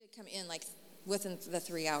come in like within the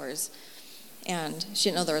 3 hours, and she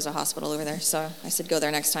didn't know there was a hospital over there, so I said go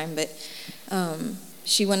there next time. But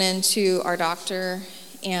she went into our doctor,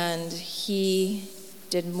 and he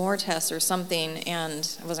did more tests or something,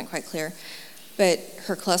 and I wasn't quite clear, but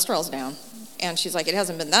her cholesterol's down. And she's like, it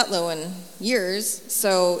hasn't been that low in years.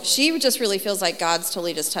 So she just really feels like God's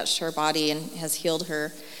totally just touched her body and has healed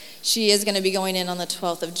her. She is going to be going in on the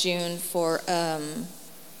 12th of June for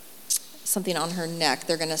something on her neck.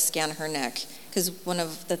 They're going to scan her neck, because one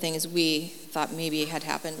of the things we thought maybe had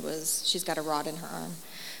happened was she's got a rod in her arm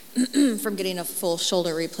from getting a full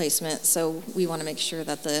shoulder replacement. So we want to make sure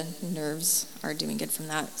that the nerves are doing good from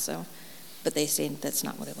that. So, but they say that's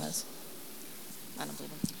not what it was. I don't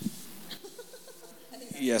believe them.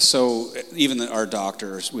 Yeah, so even our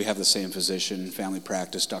doctors, we have the same physician, family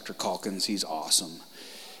practice, Dr. Calkins. He's awesome.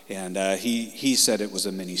 And he said it was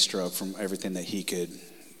a mini stroke from everything that he could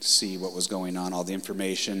see what was going on, all the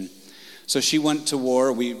information. So she went to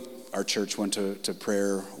war. Our church went to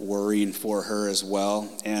prayer worrying for her as well.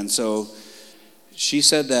 And so she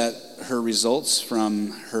said that her results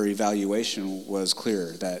from her evaluation was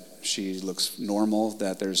clear, that she looks normal,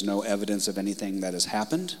 that there's no evidence of anything that has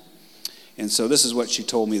happened. And so this is what she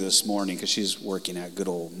told me this morning, because she's working at good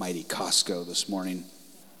old mighty Costco this morning.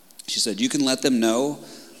 She said, you can let them know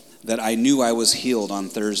that I knew I was healed on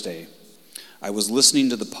Thursday. I was listening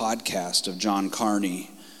to the podcast of John Carney,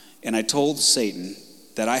 and I told Satan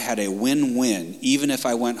that I had a win-win, even if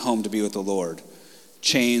I went home to be with the Lord.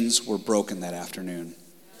 Chains were broken that afternoon.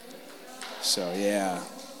 So, yeah.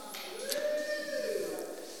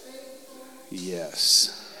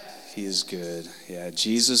 Yes. He is good. Yeah,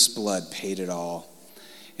 Jesus' blood paid it all.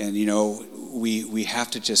 And, we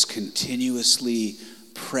have to just continuously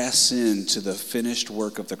press into the finished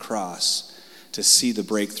work of the cross to see the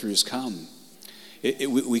breakthroughs come.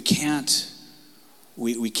 We can't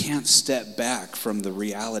step back from the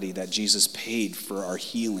reality that Jesus paid for our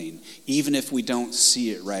healing, even if we don't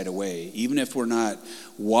see it right away, even if we're not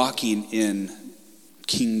walking in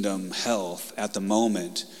kingdom health at the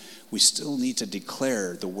moment. We still need to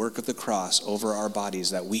declare the work of the cross over our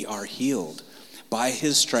bodies, that we are healed. By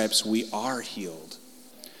his stripes, we are healed.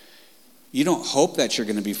 You don't hope that you're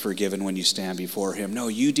going to be forgiven when you stand before him. No,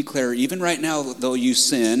 you declare, even right now, though you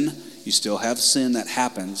sin, you still have sin that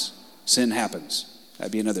happens. Sin happens.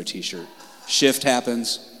 That'd be another t-shirt. Shift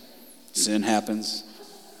happens. Sin happens.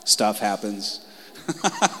 Stuff happens.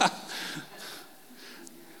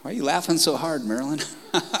 Why are you laughing so hard, Marilyn?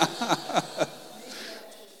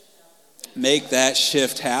 Make that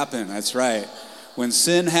shift happen. That's right. When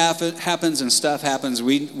sin happens and stuff happens,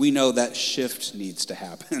 we know that shift needs to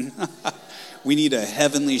happen. We need a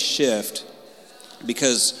heavenly shift,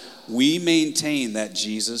 because we maintain that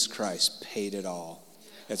Jesus Christ paid it all.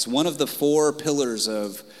 It's one of the 4 pillars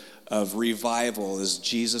of revival is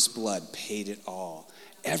Jesus' blood paid it all.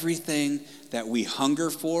 Everything that we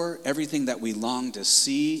hunger for, everything that we long to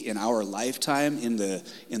see in our lifetime, in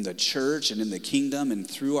the church and in the kingdom and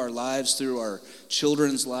through our lives, through our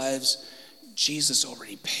children's lives, Jesus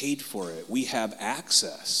already paid for it. We have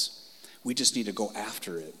access. We just need to go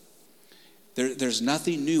after it. There's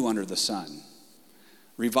nothing new under the sun.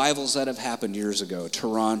 Revivals that have happened years ago,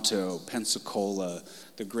 Toronto, Pensacola,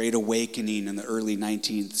 the Great Awakening in the early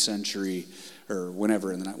 19th century, or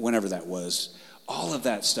whenever that was, all of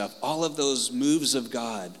that stuff, all of those moves of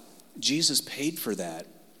God, Jesus paid for that.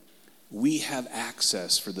 We have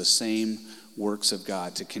access for the same works of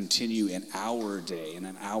God to continue in our day and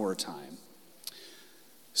in our time.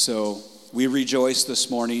 So we rejoice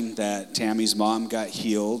this morning that Tammy's mom got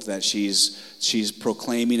healed, that she's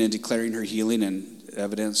proclaiming and declaring her healing, and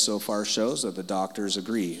evidence so far shows that the doctors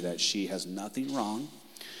agree that she has nothing wrong.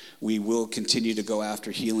 We will continue to go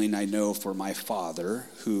after healing, I know, for my father,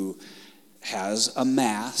 who has a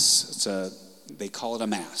mass. They call it a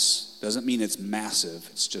mass. Doesn't mean it's massive.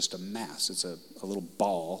 It's just a mass. It's a little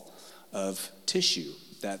ball of tissue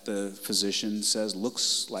that the physician says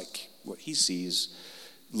looks like what he sees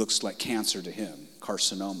looks like cancer to him,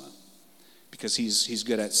 carcinoma, because he's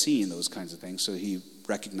good at seeing those kinds of things, so he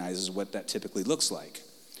recognizes what that typically looks like.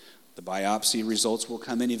 The biopsy results will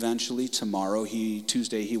come in eventually.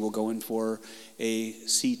 Tuesday, he will go in for a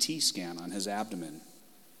CT scan on his abdomen.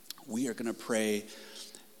 We are going to pray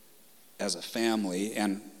as a family,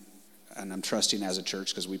 and I'm trusting as a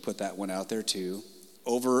church, because we put that one out there too,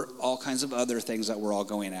 over all kinds of other things that we're all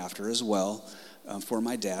going after as well. For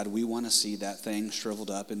my dad, we want to see that thing shriveled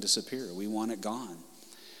up and disappear. We want it gone.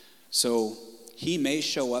 So he may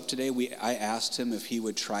show up today. I asked him if he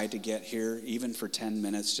would try to get here, even for 10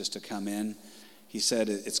 minutes, just to come in. He said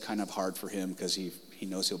it's kind of hard for him because he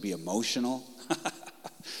knows he'll be emotional.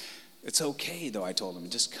 It's okay, though, I told him.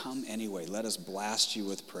 Just come anyway. Let us blast you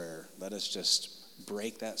with prayer. Let us just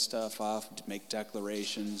break that stuff off, make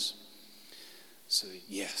declarations. So,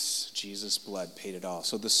 yes, Jesus' blood paid it all.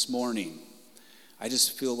 So this morning, I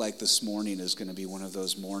just feel like this morning is going to be one of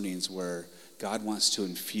those mornings where God wants to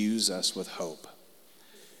infuse us with hope.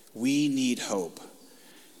 We need hope.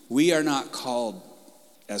 We are not called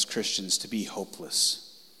as Christians to be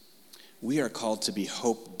hopeless. We are called to be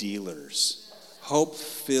hope dealers.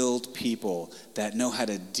 Hope-filled people that know how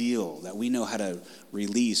to deal, that we know how to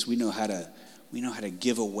release, we know how to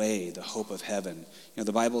give away the hope of heaven. You know,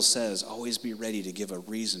 the Bible says, always be ready to give a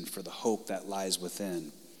reason for the hope that lies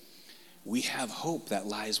within. We have hope that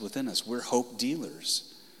lies within us. We're hope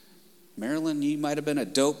dealers. Marilyn, you might have been a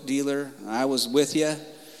dope dealer. I was with you.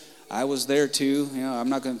 I was there too. You know, I'm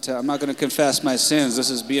not going to confess my sins. This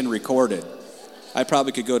is being recorded. I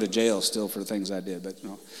probably could go to jail still for the things I did, but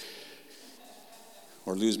no.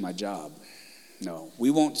 Or lose my job. No, we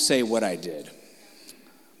won't say what I did.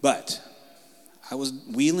 But I was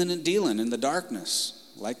wheeling and dealing in the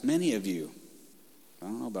darkness, like many of you. I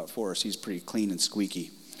don't know about Forrest. He's pretty clean and squeaky.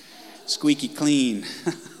 Squeaky clean.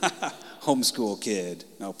 Homeschool kid.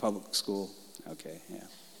 No, public school. Okay, yeah.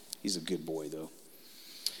 He's a good boy, though.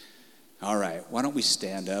 All right, why don't we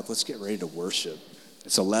stand up? Let's get ready to worship.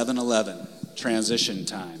 It's 11:11, transition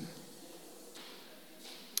time.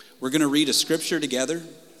 We're going to read a scripture together,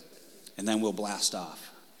 and then we'll blast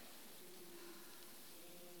off.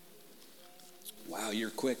 Wow,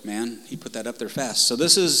 you're quick, man. He put that up there fast. So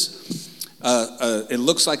this is, it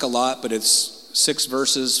looks like a lot, but it's 6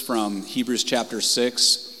 verses from Hebrews chapter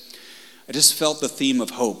 6. I just felt the theme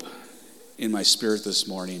of hope in my spirit this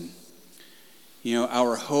morning. You know,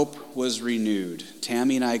 our hope was renewed.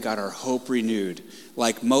 Tammy and I got our hope renewed.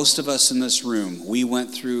 Like most of us in this room, we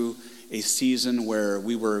went through a season where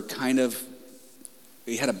we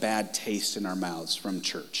had a bad taste in our mouths from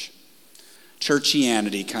church.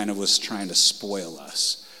 Churchianity kind of was trying to spoil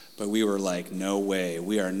us. But we were like, no way.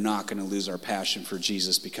 We are not going to lose our passion for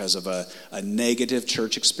Jesus because of a negative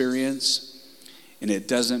church experience. And it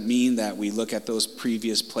doesn't mean that we look at those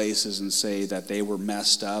previous places and say that they were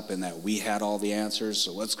messed up and that we had all the answers,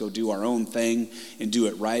 so let's go do our own thing and do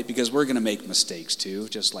it right, because we're going to make mistakes too,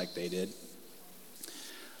 just like they did.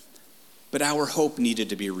 But our hope needed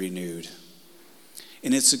to be renewed.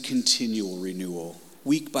 And it's a continual renewal.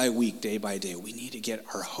 Week by week, day by day, we need to get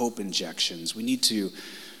our hope injections. We need to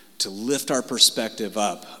lift our perspective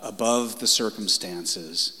up above the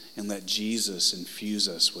circumstances and let Jesus infuse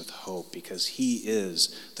us with hope, because he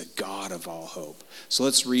is the God of all hope. So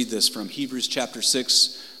let's read this from Hebrews chapter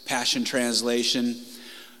 6, Passion Translation.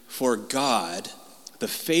 For God, the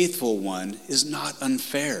faithful one, is not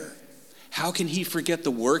unfair. How can he forget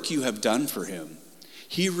the work you have done for him?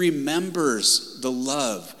 He remembers the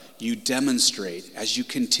love you demonstrate as you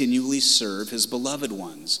continually serve his beloved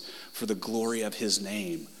ones for the glory of his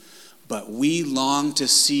name. But we long to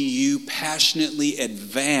see you passionately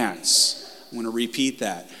advance. I'm going to repeat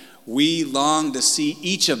that. We long to see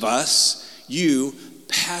each of us, you,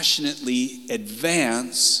 passionately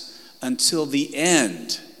advance until the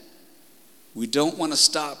end. We don't want to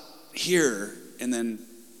stop here and then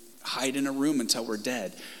hide in a room until we're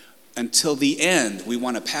dead. Until the end, we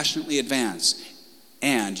want to passionately advance,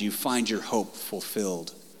 and you find your hope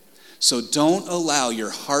fulfilled. So don't allow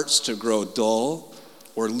your hearts to grow dull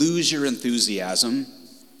or lose your enthusiasm,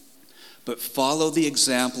 but follow the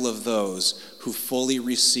example of those who fully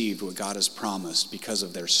received what God has promised because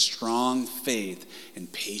of their strong faith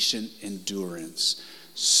and patient endurance.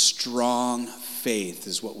 Strong faith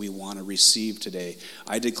is what we want to receive today.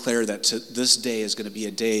 I declare that this day is going to be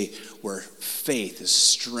a day where faith is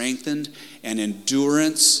strengthened and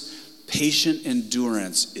endurance, patient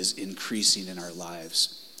endurance, is increasing in our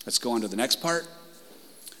lives. Let's go on to the next part.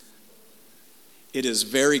 It is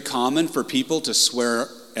very common for people to swear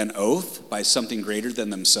an oath by something greater than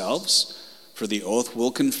themselves, for the oath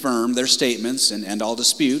will confirm their statements and end all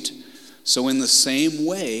dispute. So in the same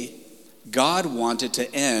way, God wanted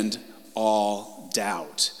to end all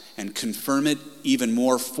doubt and confirm it even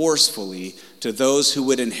more forcefully to those who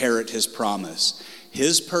would inherit his promise.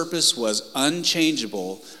 His purpose was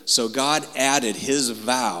unchangeable, so God added his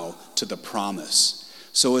vow to the promise.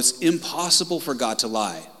 So it's impossible for God to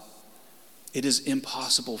lie. It is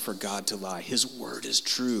impossible for God to lie. His word is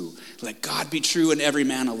true. Let God be true and every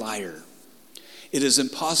man a liar. It is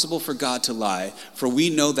impossible for God to lie, for we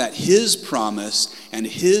know that his promise and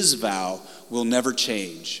his vow will never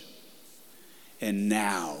change. And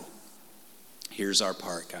now, here's our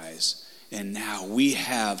part, guys. And now we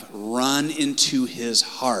have run into his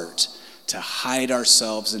heart to hide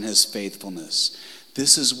ourselves in his faithfulness.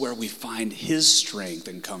 This is where we find his strength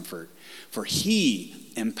and comfort, for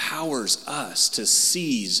he empowers us to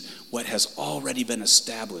seize what has already been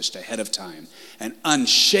established ahead of time. An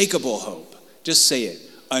unshakable hope. Just say it.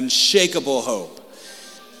 Unshakable hope.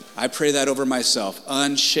 I pray that over myself.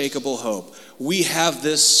 Unshakable hope. We have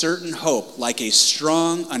this certain hope like a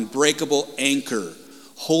strong, unbreakable anchor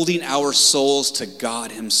holding our souls to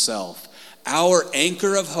God himself. Our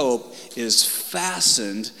anchor of hope is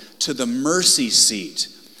fastened to the mercy seat,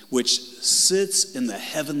 which sits in the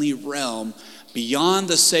heavenly realm beyond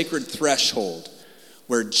the sacred threshold,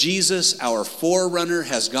 where Jesus, our forerunner,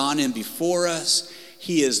 has gone in before us.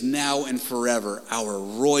 He is now and forever our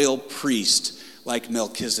royal priest, like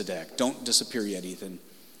Melchizedek. Don't disappear yet, Ethan.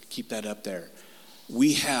 Keep that up there.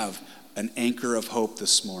 We have an anchor of hope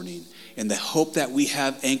this morning. And the hope that we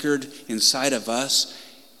have anchored inside of us,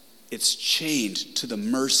 it's chained to the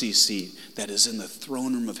mercy seat that is in the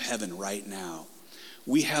throne room of heaven right now.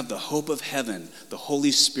 We have the hope of heaven, the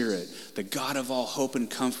Holy Spirit, the God of all hope and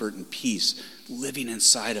comfort and peace living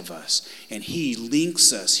inside of us. And he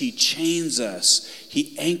links us, he chains us,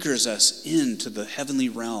 he anchors us into the heavenly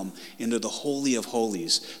realm, into the Holy of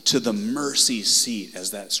Holies, to the mercy seat,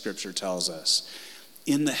 as that scripture tells us.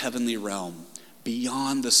 In the heavenly realm,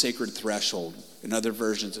 beyond the sacred threshold. In other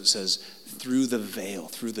versions it says, through the veil,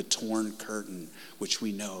 through the torn curtain, which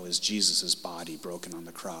we know is Jesus' body broken on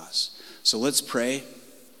the cross. So let's pray.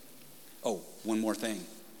 Oh, one more thing.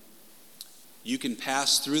 You can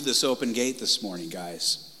pass through this open gate this morning,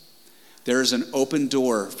 guys. There is an open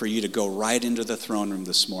door for you to go right into the throne room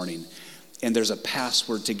this morning. And there's a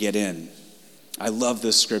password to get in. I love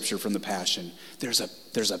this scripture from the Passion. There's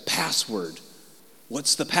a password.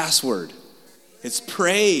 What's the password? It's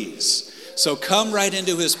praise. So come right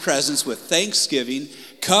into his presence with thanksgiving.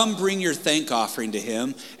 Come bring your thank offering to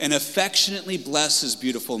him and affectionately bless his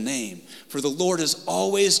beautiful name. For the Lord is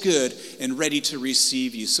always good and ready to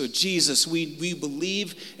receive you. So Jesus, we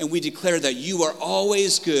believe and we declare that you are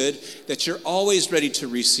always good, that you're always ready to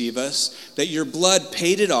receive us, that your blood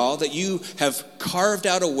paid it all, that you have carved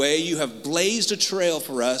out a way, you have blazed a trail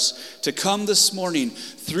for us to come this morning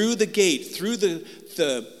through the gate, through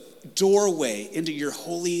the doorway into your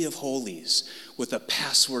Holy of Holies with a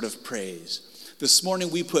password of praise. This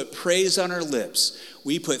morning we put praise on our lips.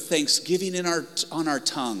 We put thanksgiving on our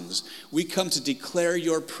tongues. We come to declare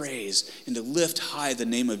your praise and to lift high the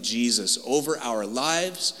name of Jesus over our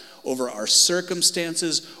lives, over our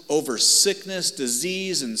circumstances, over sickness,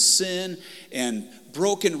 disease, and sin, and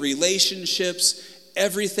broken relationships,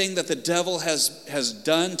 everything that the devil has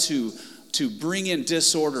done to bring in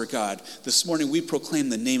disorder, God. This morning we proclaim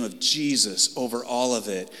the name of Jesus over all of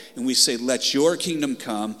it. And we say, let your kingdom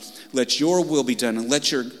come, let your will be done, and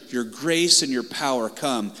let your grace and your power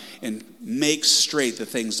come and make straight the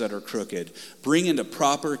things that are crooked. Bring into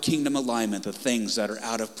proper kingdom alignment the things that are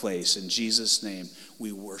out of place. In Jesus' name,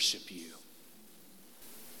 we worship you.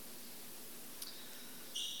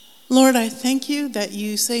 Lord, I thank you that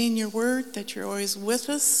you say in your word that you're always with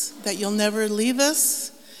us, that you'll never leave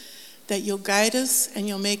us, that you'll guide us and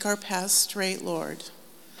you'll make our paths straight, Lord.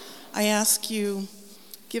 I ask you,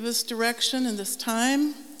 give us direction in this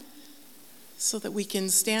time so that we can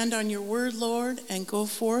stand on your word, Lord, and go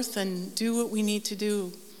forth and do what we need to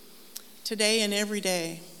do today and every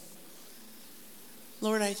day.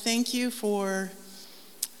 Lord, I thank you for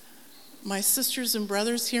my sisters and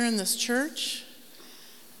brothers here in this church,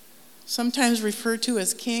 sometimes referred to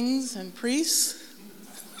as kings and priests.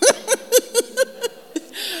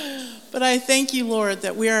 But I thank you, Lord,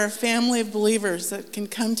 that we are a family of believers that can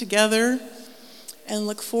come together and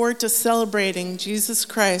look forward to celebrating Jesus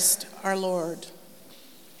Christ, our Lord.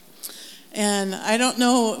 And I don't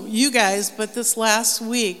know you guys, but this last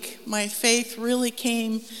week, my faith really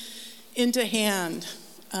came into hand.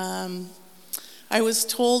 I was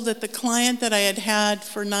told that the client that I had had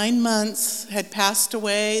for 9 months had passed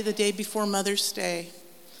away the day before Mother's Day.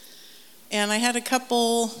 And I had a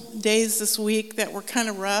couple days this week that were kind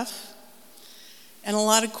of rough. And a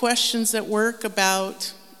lot of questions at work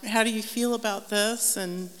about, how do you feel about this?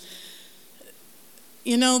 And,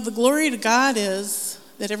 you know, the glory to God is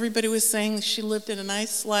that everybody was saying she lived a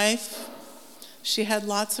nice life. She had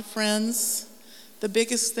lots of friends. The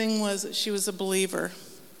biggest thing was that she was a believer.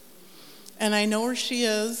 And I know where she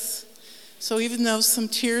is. So even though some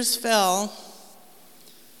tears fell,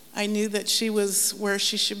 I knew that she was where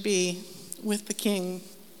she should be with the King.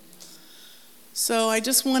 So I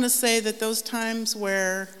just want to say that those times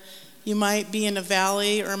where you might be in a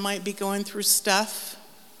valley or might be going through stuff,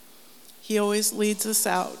 he always leads us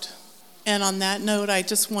out. And on that note, I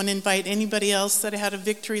just want to invite anybody else that had a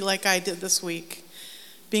victory like I did this week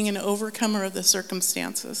being an overcomer of the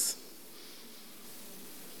circumstances.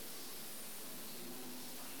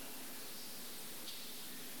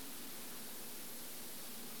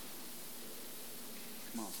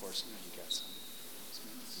 Come on, Forrest. I know you got some.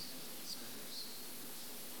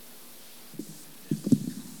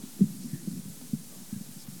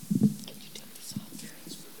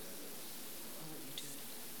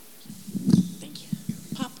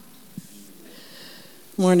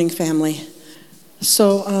 Morning, family.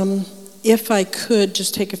 So if I could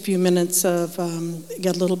just take a few minutes of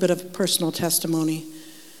get a little bit of personal testimony,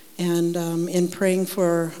 and in praying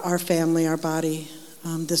for our family, our body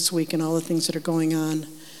this week and all the things that are going on,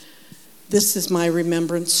 this is my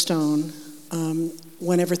remembrance stone.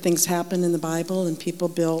 Whenever things happen in the Bible and people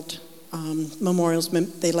built memorials,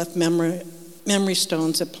 they left memory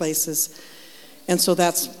stones at places, and so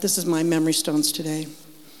this is my memory stones today.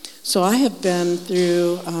 So I have been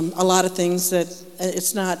through a lot of things that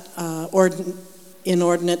it's not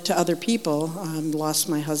inordinate to other people. Lost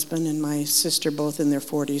my husband and my sister both in their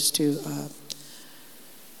 40s to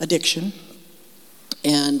addiction,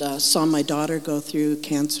 and saw my daughter go through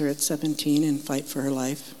cancer at 17 and fight for her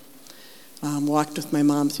life. Walked with my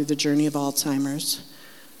mom through the journey of Alzheimer's,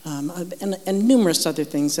 and numerous other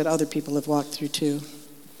things that other people have walked through too.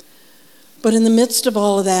 But in the midst of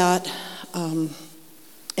all of that,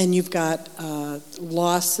 and you've got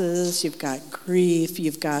losses, you've got grief,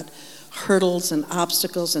 you've got hurdles and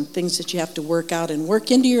obstacles and things that you have to work out and work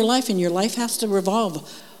into your life, and your life has to revolve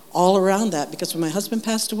all around that. Because when my husband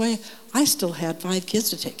passed away, I still had 5 kids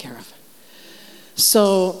to take care of.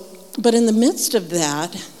 So, but in the midst of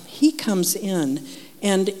that, he comes in,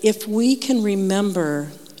 and if we can remember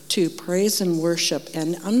to praise and worship,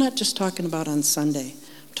 and I'm not just talking about on Sunday,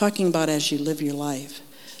 I'm talking about as you live your life,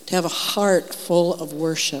 to have a heart full of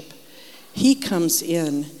worship. He comes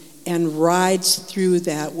in and rides through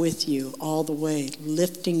that with you all the way,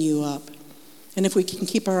 lifting you up. And if we can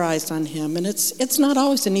keep our eyes on him, and it's not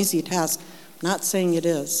always an easy task, I'm not saying it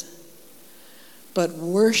is, but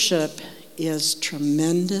worship is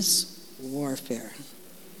tremendous warfare.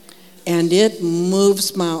 And it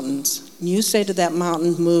moves mountains. You say to that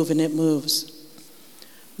mountain, move, and it moves.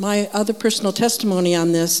 My other personal testimony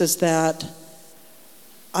on this is that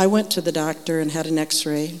I went to the doctor and had an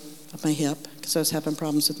x-ray of my hip because I was having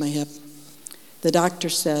problems with my hip. The doctor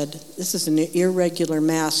said, "This is an irregular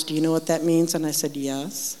mass. Do you know what that means?" And I said,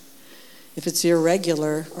 "Yes." If it's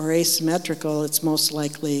irregular or asymmetrical, it's most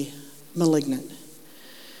likely malignant.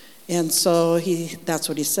 And so that's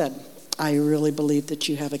what he said. "I really believe that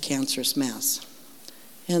you have a cancerous mass."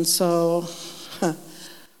 And so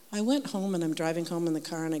I went home, and I'm driving home in the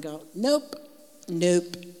car, and I go, nope.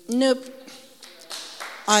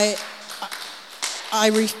 I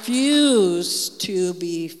refuse to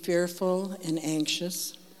be fearful and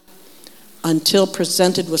anxious until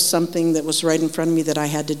presented with something that was right in front of me that I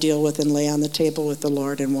had to deal with and lay on the table with the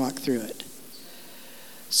Lord and walk through it.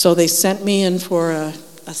 So they sent me in for a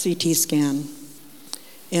CT scan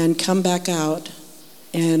and come back out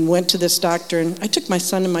and went to this doctor. And I took my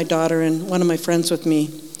son and my daughter and one of my friends with me.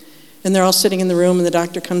 And they're all sitting in the room, and the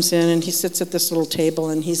doctor comes in, and he sits at this little table,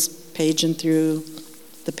 and he's paging through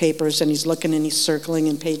the papers, and he's looking, and he's circling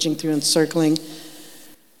and paging through and circling.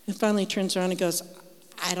 And finally he turns around and goes,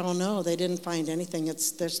 "I don't know. They didn't find anything.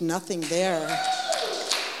 There's nothing there.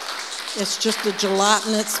 It's just a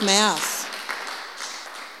gelatinous mass."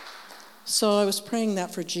 So I was praying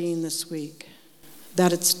that for Jean this week,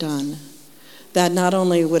 that it's done. That not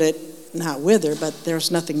only would it not wither, but there's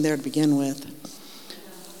nothing there to begin with.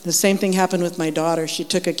 The same thing happened with my daughter. She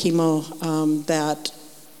took a chemo that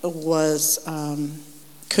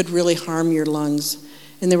could really harm your lungs.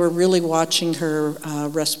 And they were really watching her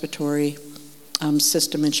respiratory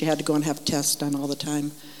system, and she had to go and have tests done all the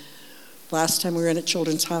time. Last time we were in at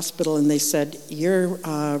Children's Hospital, and they said, "Your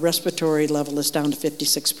respiratory level is down to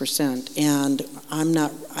 56%, and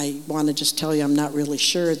I want to just tell you, I'm not really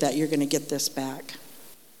sure that you're going to get this back."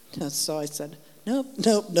 So I said,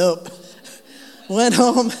 nope. Went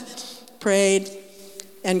home, prayed,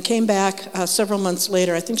 and came back several months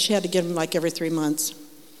later. I think she had to get them like every 3 months.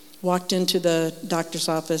 Walked into the doctor's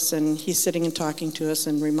office, and he's sitting and talking to us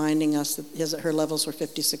and reminding us that her levels were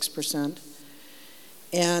 56%.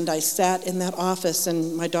 And I sat in that office,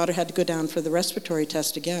 and my daughter had to go down for the respiratory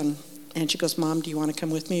test again. And she goes, "Mom, do you want to come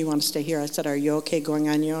with me? You want to stay here?" I said, "Are you okay going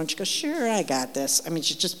on your own?" She goes, "Sure, I got this." I mean,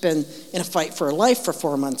 she's just been in a fight for her life for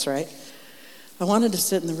 4 months, right? I wanted to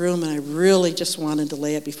sit in the room, and I really just wanted to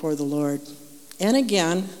lay it before the Lord. And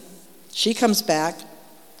again, she comes back.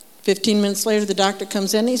 15 minutes later, the doctor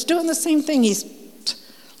comes in. He's doing the same thing. He's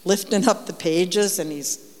lifting up the pages, and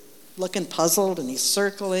he's looking puzzled, and he's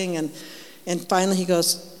circling, and finally he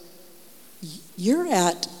goes, "You're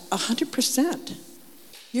at 100%.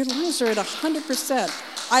 Your lungs are at 100%.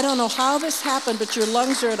 I don't know how this happened, but your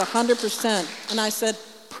lungs are at 100%. And I said,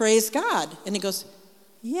 "Praise God." And he goes,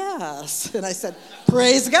 "Yes." And I said,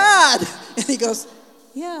 "Praise God." And he goes,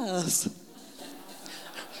 "Yes."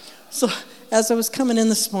 So as I was coming in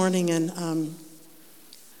this morning, and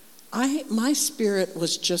my spirit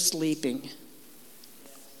was just leaping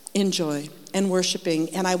in joy and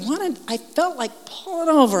worshiping. And I felt like pulling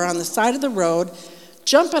over on the side of the road,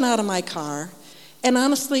 jumping out of my car. And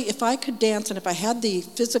honestly, if I could dance and if I had the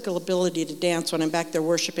physical ability to dance when I'm back there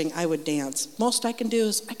worshiping, I would dance. Most I can do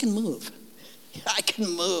is I can move. I can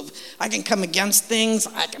move. I can come against things.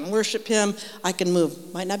 I can worship him. I can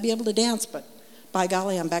move. Might not be able to dance, but by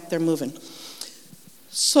golly, I'm back there moving.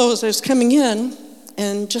 So as I was coming in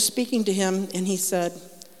and just speaking to him, and he said,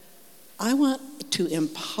 "I want to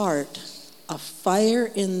impart a fire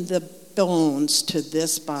in the bones to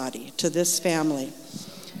this body, to this family."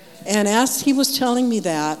 And as he was telling me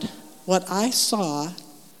that, what I saw,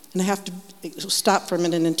 and I have to stop for a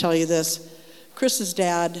minute and tell you this, Chris's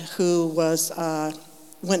dad, who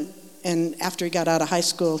went, and after he got out of high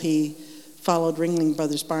school, he followed Ringling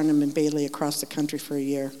Brothers Barnum and Bailey across the country for a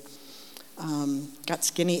year. Got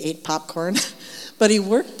skinny, ate popcorn, but he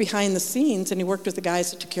worked behind the scenes, and he worked with the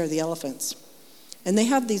guys that took care of the elephants. And they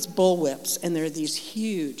have these bullwhips, and they're these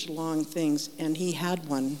huge, long things, and he had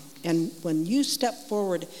one. And when you step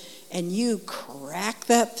forward and you crack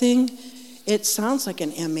that thing, it sounds like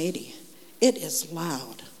an M80. It is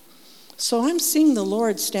loud. So I'm seeing the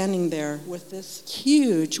Lord standing there with this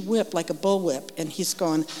huge whip, like a bullwhip, and he's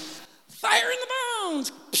going, "Fire in the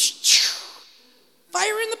bones!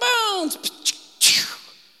 Fire in the bones!"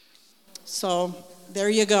 So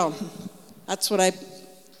there you go. That's what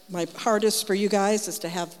my heart is for you guys, is to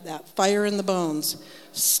have that fire in the bones.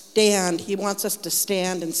 Stand. He wants us to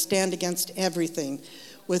stand and stand against everything.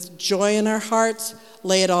 With joy in our hearts,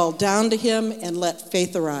 lay it all down to him and let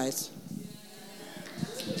faith arise.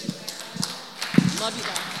 Love you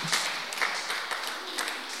guys.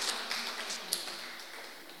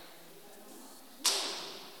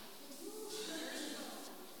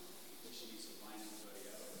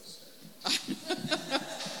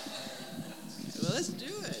 Well, let's do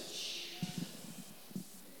it.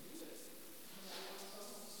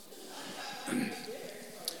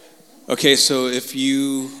 Okay, so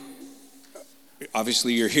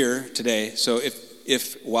obviously you're here today, so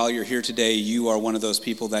if while you're here today you are one of those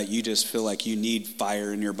people that you just feel like you need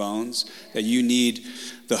fire in your bones, that you need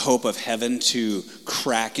the hope of heaven to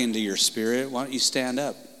crack into your spirit, why don't you stand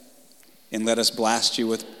up and let us blast you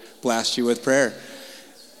with prayer.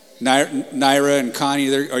 Naira and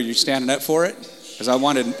Connie, are you standing up for it? Because I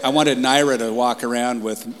wanted Naira to walk around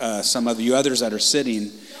with some of you others that are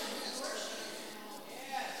sitting.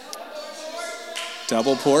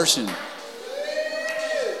 Double portion.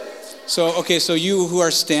 So you who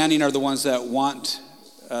are standing are the ones that want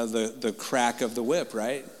the crack of the whip,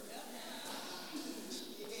 right?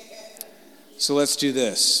 So let's do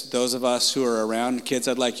this. Those of us who are around, kids,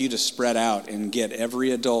 I'd like you to spread out and get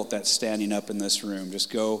every adult that's standing up in this room.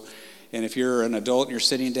 Just go, and if you're an adult and you're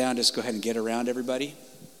sitting down, just go ahead and get around everybody.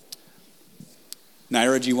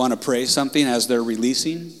 Naira, do you want to pray something as they're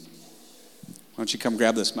releasing? Why don't you come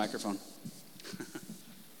grab this microphone?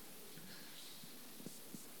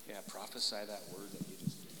 Prophesy that word that you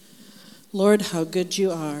just did. Lord, how good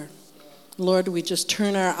you are. Lord, we just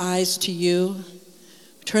turn our eyes to you.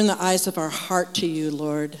 Turn the eyes of our heart to you,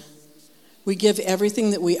 Lord. We give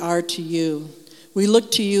everything that we are to you. We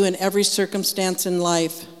look to you in every circumstance in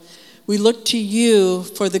life. We look to you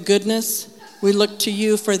for the goodness. We look to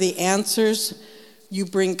you for the answers. You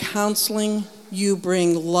bring counseling. You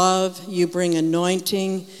bring love. You bring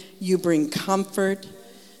anointing. You bring comfort.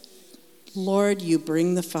 Lord, you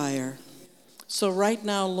bring the fire. So right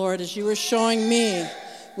now, Lord, as you were showing me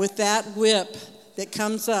with that whip that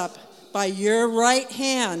comes up, by your right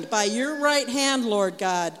hand, Lord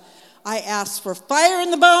God, I ask for fire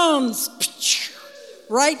in the bones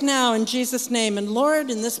right now in Jesus' name. And Lord,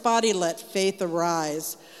 in this body, let faith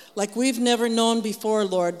arise like we've never known before,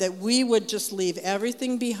 Lord, that we would just leave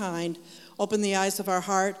everything behind, open the eyes of our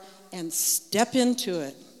heart, and step into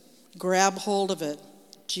it. Grab hold of it.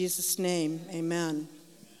 In Jesus' name, amen.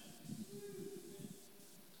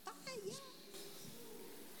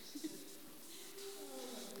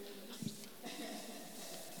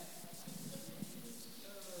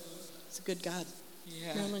 It's a good God.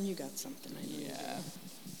 Yeah. Marilyn, you got something. I know. Yeah.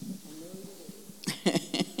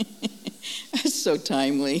 That's so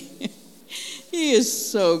timely. He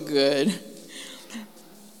is so good.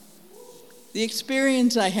 The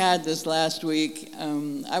experience I had this last week,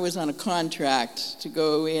 I was on a contract to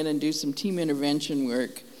go in and do some team intervention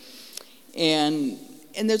work. And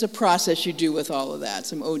there's a process you do with all of that,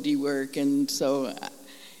 some OD work. And so,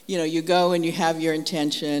 you go and you have your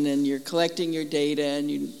intention and you're collecting your data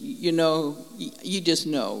and you just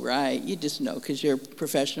know, right? You just know because you're a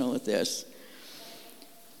professional at this.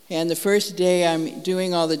 And the first day I'm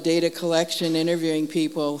doing all the data collection, interviewing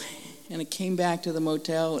people, and I came back to the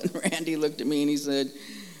motel, and Randy looked at me and he said,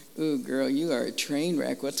 "Ooh, girl, you are a train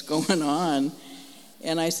wreck. What's going on?"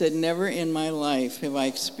 And I said, "Never in my life have I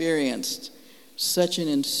experienced such an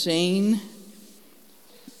insane..."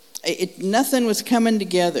 Nothing was coming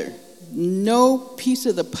together. No piece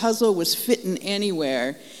of the puzzle was fitting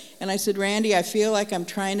anywhere. And I said, "Randy, I feel like I'm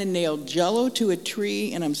trying to nail Jell-O to a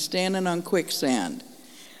tree and I'm standing on quicksand.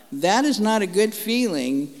 That is not a good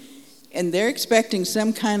feeling." And they're expecting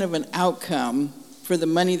some kind of an outcome for the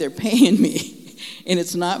money they're paying me. And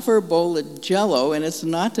it's not for a bowl of Jell-O, and it's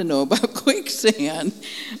not to know about quicksand.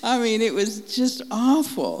 I mean, it was just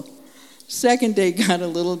awful. Second day got a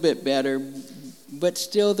little bit better, but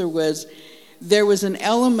still there was an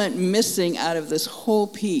element missing out of this whole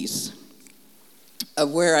piece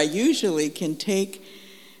of where I usually can take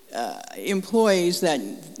employees that,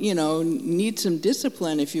 need some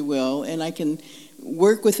discipline, if you will, and I can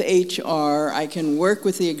work with HR, I can work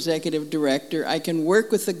with the executive director, I can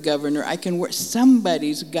work with the governor,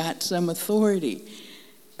 somebody's got some authority.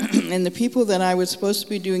 And the people that I was supposed to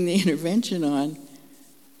be doing the intervention on,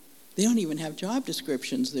 they don't even have job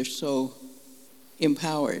descriptions, they're so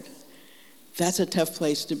empowered. That's a tough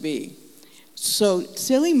place to be. So,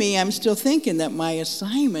 silly me, I'm still thinking that my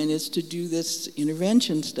assignment is to do this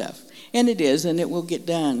intervention stuff. And it is, and it will get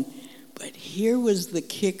done. But here was the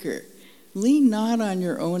kicker. Lean not on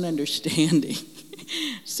your own understanding.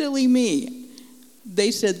 Silly me. They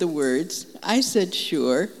said the words. I said,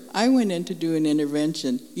 sure. I went in to do an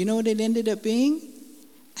intervention. You know what it ended up being?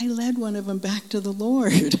 I led one of them back to the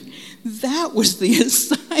Lord. That was the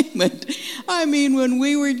assignment. I mean, when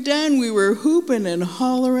we were done, we were hooping and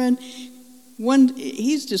hollering.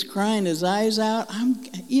 He's just crying his eyes out. I'm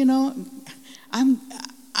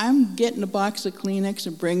getting a box of Kleenex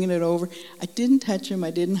and bringing it over. I didn't touch him.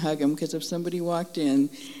 I didn't hug him because if somebody walked in,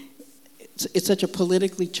 it's such a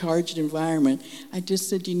politically charged environment. I just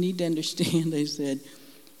said, you need to understand, I said,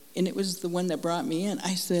 and it was the one that brought me in.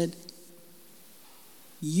 I said,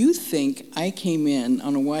 you think I came in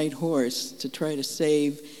on a white horse to try to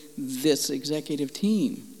save this executive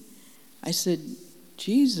team. I said,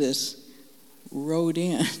 Jesus rode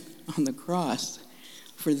in on the cross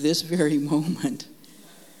for this very moment.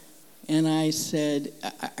 And I said,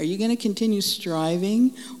 are you going to continue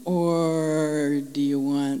striving, or do you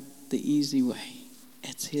want the easy way?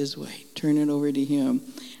 It's his way. Turn it over to him.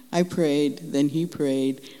 I prayed, then he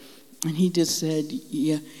prayed, and he just said,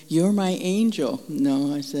 yeah, you're my angel.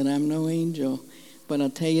 No, I said, I'm no angel. But I'll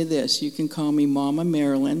tell you this, you can call me Mama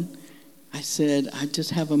Marilyn. I said, I just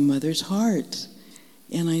have a mother's heart.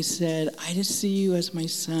 And I said, I just see you as my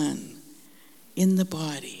son in the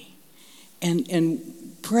body. And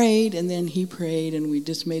prayed, and then he prayed, and we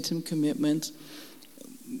just made some commitments.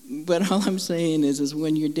 But all I'm saying is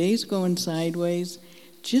when your day's going sideways,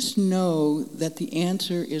 just know that the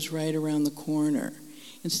answer is right around the corner.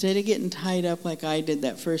 Instead of getting tied up like I did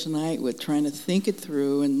that first night with trying to think it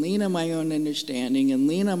through and lean on my own understanding and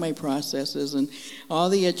lean on my processes and all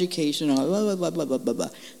the education, all blah, blah, blah, blah, blah, blah.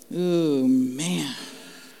 Ooh, man.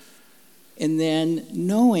 And then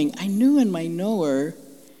knowing, I knew in my knower,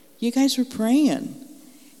 you guys were praying.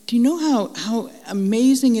 Do you know how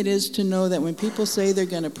amazing it is to know that when people say they're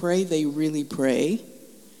going to pray, they really pray?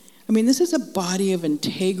 I mean, this is a body of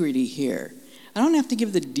integrity here. I don't have to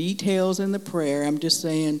give the details in the prayer. I'm just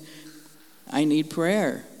saying, I need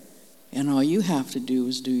prayer. And all you have to do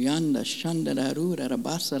is do yanda, shanda,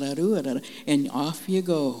 basararu, and off you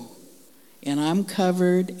go. And I'm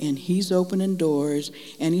covered, and he's opening doors,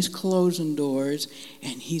 and he's closing doors,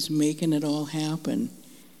 and he's making it all happen.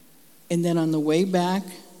 And then on the way back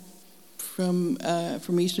from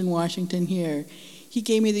Eastern Washington here, he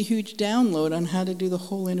gave me the huge download on how to do the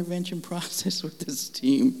whole intervention process with this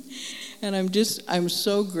team. And I'm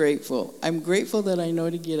so grateful. I'm grateful that I know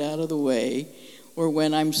to get out of the way, or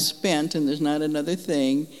when I'm spent and there's not another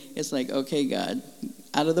thing, it's like, okay, God,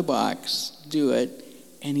 out of the box, do it.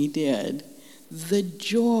 And he did. The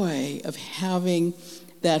joy of having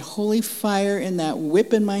that holy fire and that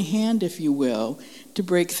whip in my hand, if you will, to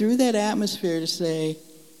break through that atmosphere to say,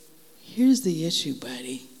 here's the issue,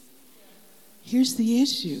 buddy. Here's the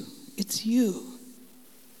issue. It's you.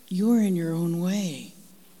 You're in your own way.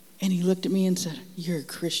 And he looked at me and said, "You're a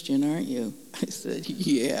Christian, aren't you?" I said,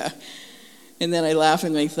 "Yeah." And then I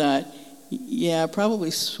laughingly thought, "Yeah, I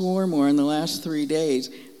probably swore more in the last 3 days.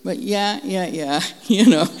 But yeah.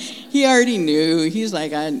 He already knew. He's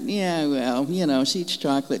like, she eats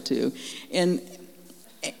chocolate too." And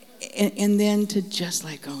then to just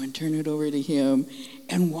let go and turn it over to him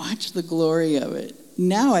and watch the glory of it.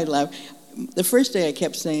 Now I laugh. The first day I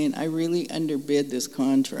kept saying, I really underbid this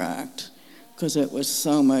contract because it was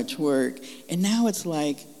so much work. And now it's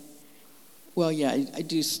like, well, yeah, I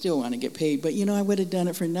do still want to get paid, but I would have done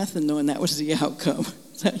it for nothing knowing that was the outcome.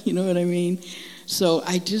 You know what I mean? So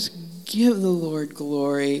I just give the Lord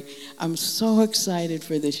glory. I'm so excited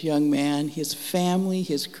for this young man, his family,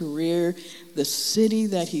 his career, the city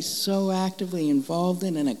that he's so actively involved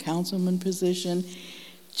in a councilman position.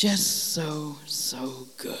 Just so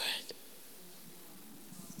good.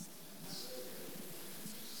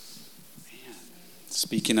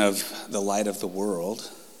 Speaking of the light of the world,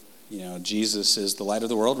 Jesus is the light of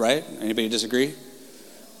the world, right? Anybody disagree?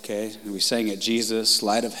 Okay, we sang it, Jesus,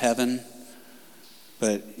 light of heaven.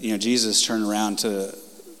 But, Jesus turned around to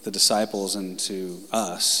the disciples and to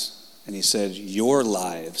us, and he said, your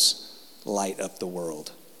lives light up the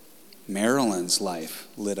world. Marilyn's life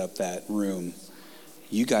lit up that room.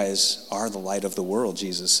 You guys are the light of the world,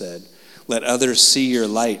 Jesus said. Let others see your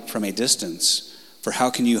light from a distance. For how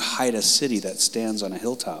can you hide a city that stands on a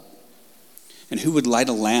hilltop? And who would light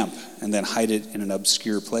a lamp and then hide it in an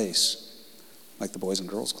obscure place? Like the Boys and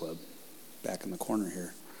Girls Club back in the corner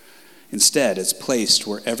here. Instead, it's placed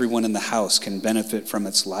where everyone in the house can benefit from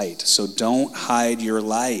its light. So don't hide your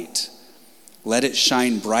light. Let it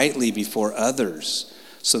shine brightly before others,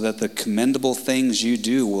 so that the commendable things you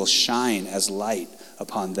do will shine as light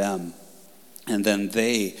upon them. And then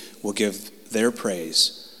they will give their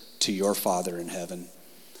praise to your Father in heaven.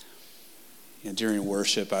 During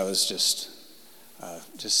worship, I was just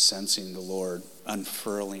sensing the Lord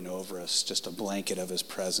unfurling over us, just a blanket of his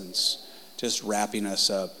presence, just wrapping us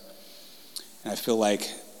up. And I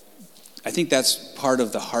think that's part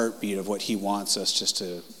of the heartbeat of what he wants us just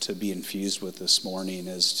to be infused with this morning,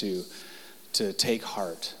 is to take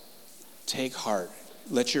heart. Take heart.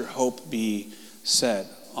 Let your hope be set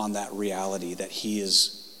on that reality that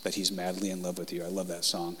he's madly in love with you. I love that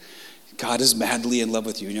song. God is madly in love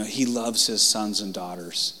with you. He loves his sons and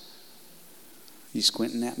daughters. You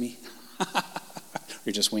squinting at me?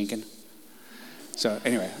 You're just winking? So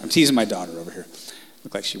anyway, I'm teasing my daughter over here.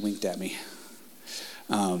 Looked like she winked at me.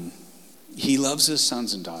 He loves his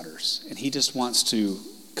sons and daughters, and he just wants to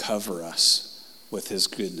cover us with his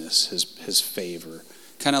goodness, his favor.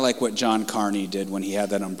 Kind of like what John Carney did when he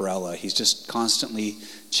had that umbrella. He's just constantly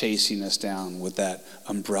chasing us down with that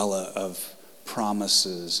umbrella of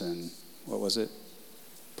promises and, what was it?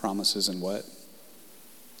 Promises and what?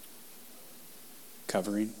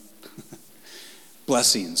 Covering?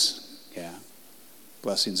 Blessings. Yeah.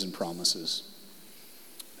 Blessings and promises.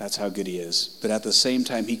 That's how good he is. But at the same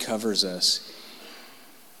time he covers us,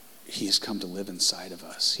 he's come to live inside of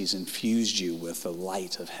us. He's infused you with the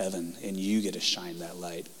light of heaven, and you get to shine that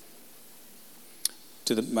light.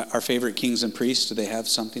 Our favorite kings and priests, do they have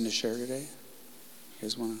something to share today? You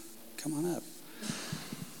guys want to come on up?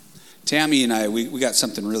 Tammy and I, we got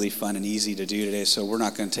something really fun and easy to do today, so we're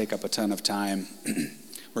not going to take up a ton of time.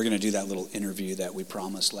 We're going to do that little interview that we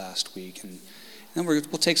promised last week, and then we'll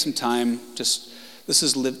take some time. This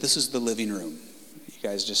is the living room. You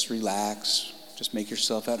guys just relax. Just make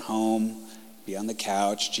yourself at home. Be on the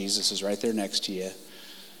couch. Jesus is right there next to you.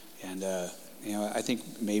 And, I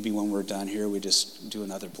think maybe when we're done here, we just do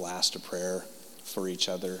another blast of prayer for each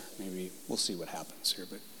other. Maybe we'll see what happens here.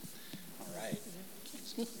 But all right.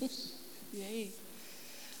 Yay.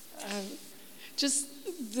 Just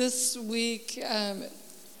this week,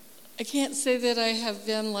 I can't say that I have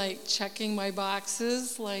been checking my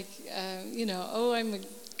boxes, I'm a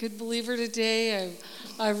good believer today.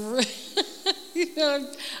 I've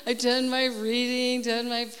done my reading, done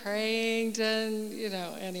my praying,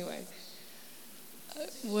 anyway.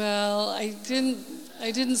 Well, I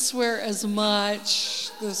didn't swear as much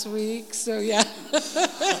this week, so yeah.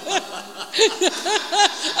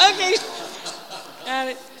 Okay, got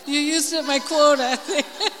it. You used up my quota.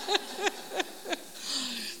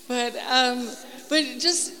 But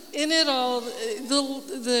just in it all,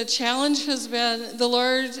 the challenge has been, the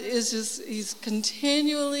Lord is he's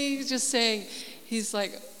continually just saying, he's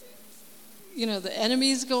like, the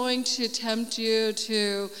enemy's going to tempt you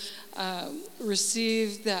to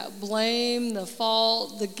receive that blame, the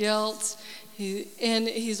fault, the guilt.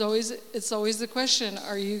 It's always the question,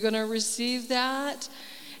 are you going to receive that?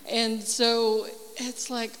 And so it's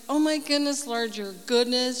like, oh my goodness, Lord, your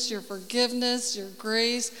goodness, your forgiveness, your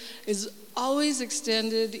grace is always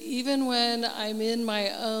extended, even when I'm in my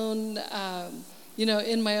own,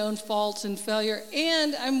 in my own faults and failure,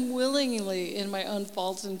 and I'm willingly in my own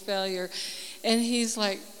faults and failure. And he's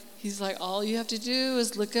like, all you have to do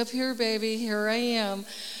is look up here, baby, here I am.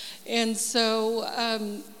 And so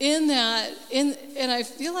and I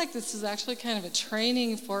feel like this is actually kind of a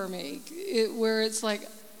training for me, where it's like,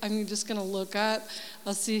 I'm just going to look up.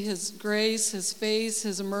 I'll see his grace, his face,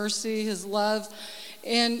 his mercy, his love.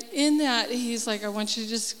 And in that, he's like, I want you to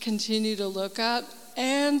just continue to look up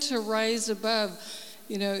and to rise above.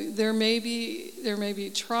 There may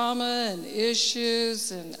be trauma and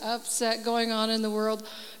issues and upset going on in the world,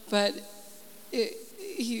 but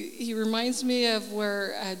he reminds me of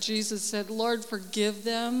where Jesus said, Lord, forgive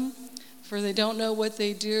them, for they don't know what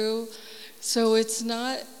they do. So it's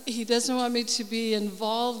not, he doesn't want me to be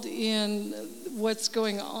involved in what's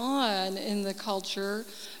going on in the culture,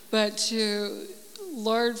 but to,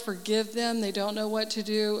 Lord, forgive them, they don't know what to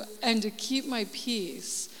do, and to keep my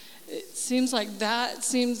peace. It seems like that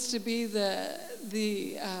seems to be the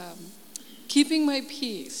keeping my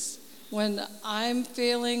peace when I'm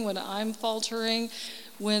failing, when I'm faltering,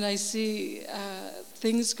 when I see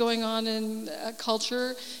things going on in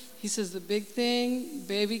culture. He says the big thing,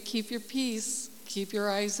 baby, keep your peace, keep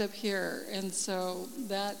your eyes up here. And so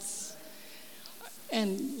this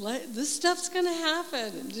stuff's going to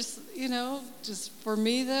happen. Just for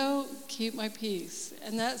me, though, keep my peace.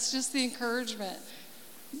 And that's just the encouragement.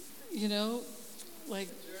 Like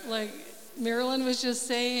Marilyn was just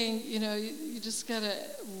saying, you just got to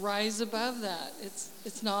rise above that.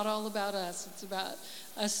 It's not all about us. It's about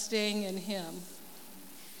us staying in him.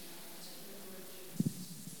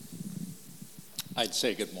 I'd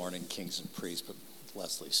say good morning, kings and priests, but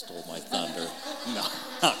Leslie stole my thunder.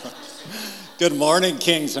 No. Good morning,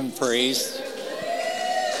 kings and priests.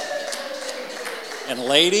 And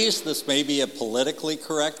ladies, this may be a politically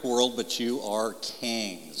correct world, but you are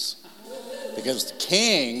kings. Because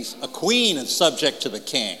a queen is subject to the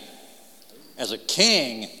king. As a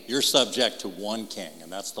king, you're subject to one king,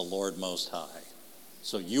 and that's the Lord Most High.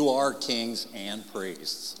 So you are kings and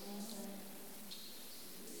priests.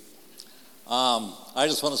 I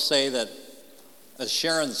just want to say that, as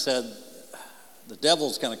Sharon said, the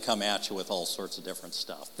devil's going to come at you with all sorts of different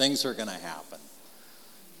stuff. Things are going to happen.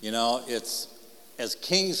 It's as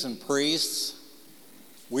kings and priests,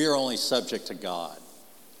 we are only subject to God.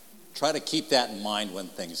 Try to keep that in mind when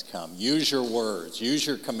things come. Use your words. Use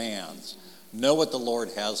your commands. Know what the Lord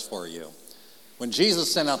has for you. When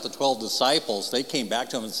Jesus sent out the 12 disciples, they came back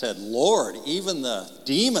to him and said, Lord, even the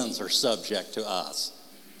demons are subject to us.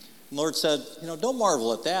 And the Lord said, don't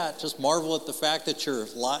marvel at that. Just marvel at the fact that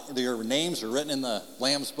your names are written in the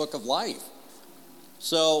Lamb's Book of Life.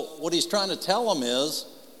 So what he's trying to tell them is,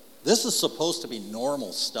 this is supposed to be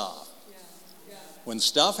normal stuff. When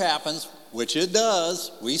stuff happens, which it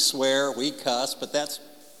does, we swear, we cuss, but that's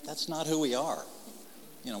not who we are.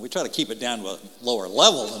 We try to keep it down to a lower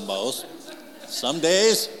level than most. Some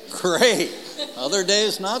days, great. Other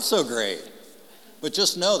days, not so great. But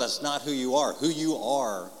just know that's not who you are. Who you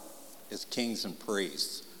are is kings and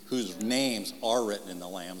priests, whose names are written in the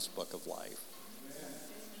Lamb's Book of Life.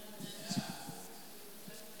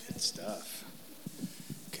 Good stuff.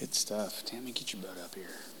 Good stuff. Tammy, get your butt up here.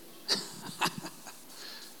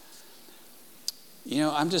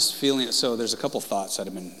 I'm just feeling it. So there's a couple thoughts that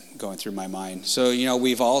have been going through my mind. So,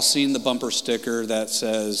 we've all seen the bumper sticker that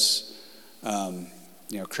says,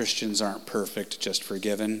 Christians aren't perfect, just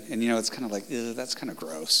forgiven. And, it's kind of like, that's kind of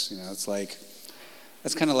gross. It's like,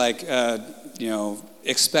 that's kind of like,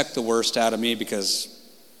 expect the worst out of me because,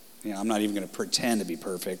 I'm not even going to pretend to be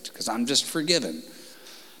perfect because I'm just forgiven.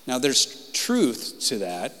 Now, there's truth to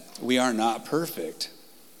that. We are not perfect.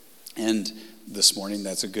 And this morning,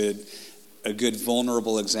 that's a good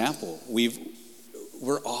vulnerable example.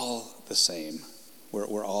 We're all the same.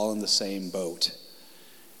 We're all in the same boat.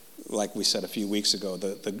 Like we said a few weeks ago,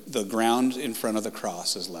 the ground in front of the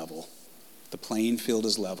cross is level. The playing field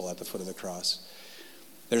is level at the foot of the cross.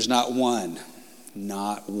 There's not one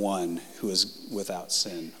who is without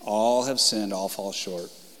sin. All have sinned, all fall short.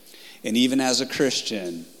 And even as a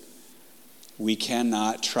Christian, we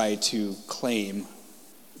cannot try to claim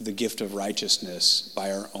the gift of righteousness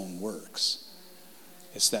by our own works.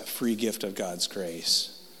 It's that free gift of God's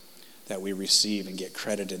grace that we receive and get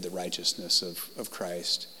credited the righteousness of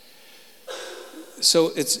Christ.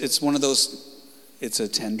 So it's one of those, it's a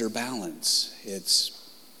tender balance.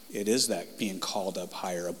 It is that being called up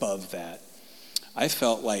higher above that. I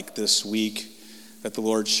felt like this week that the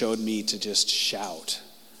Lord showed me to just shout,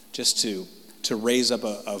 just to to raise up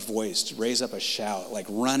a voice, to raise up a shout, like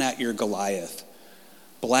run at your Goliath.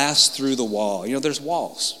 Blast through the wall. You know, there's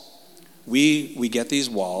walls. We get these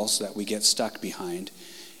walls that we get stuck behind,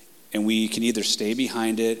 and we can either stay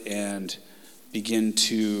behind it and begin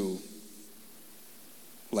to,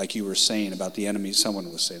 like you were saying about the enemy, someone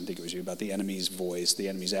was saying, I think it was you, about the enemy's voice, the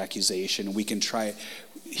enemy's accusation. We can try,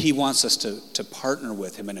 he wants us to partner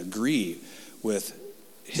with him and agree with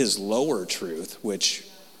his lower truth, which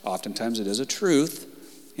oftentimes it is a truth.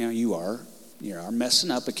 You know, you are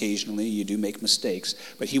messing up occasionally, you do make mistakes,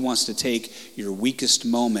 but he wants to take your weakest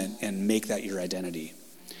moment and make that your identity.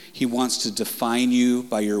 He wants to define you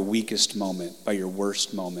by your weakest moment, by your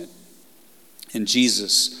worst moment. And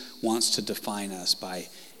Jesus wants to define us by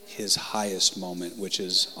his highest moment, which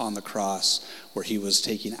is on the cross, where he was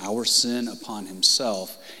taking our sin upon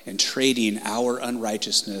himself and trading our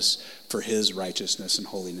unrighteousness for his righteousness and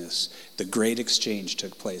holiness. The great exchange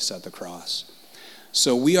took place at the cross.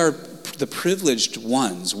 So we are the privileged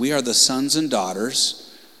ones. We are the sons and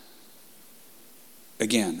daughters.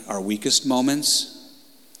 Again, our weakest moments,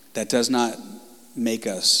 that does not make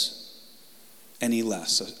us any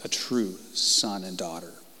less a true son and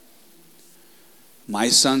daughter. My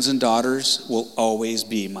sons and daughters will always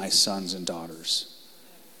be my sons and daughters.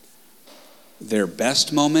 Their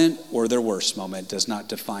best moment or their worst moment does not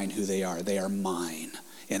define who they are. They are mine,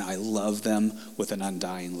 and I love them with an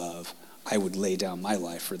undying love. I would lay down my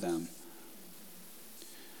life for them.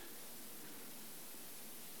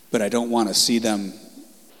 But I don't want to see them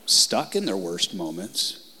stuck in their worst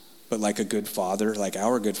moments. But like a good father, like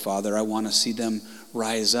our good father, I want to see them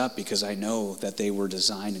rise up, because I know that they were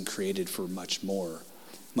designed and created for much more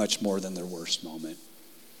than their worst moment.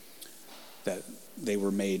 That they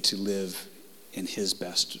were made to live in his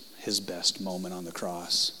best moment on the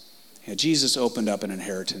cross. And Jesus opened up an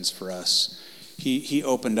inheritance for us. He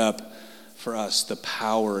opened up for us the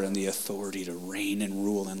power and the authority to reign and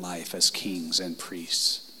rule in life as kings and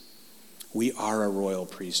priests. We are a royal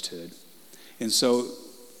priesthood. And so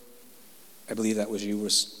I believe that was you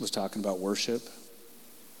was talking about worship,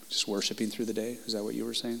 just worshiping through the day. Is that what you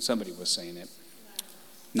were saying? Somebody was saying it.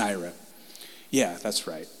 Naira. Yeah, that's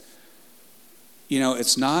right. You know,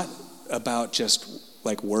 it's not about just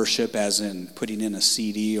like worship as in putting in a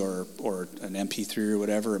CD or an MP3 or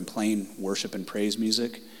whatever and playing worship and praise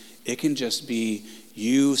music. It can just be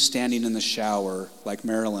you standing in the shower, like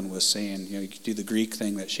Marilyn was saying. You know, you could do the Greek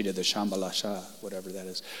thing that she did, the Shambhalasha, whatever that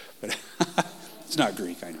is. But it's not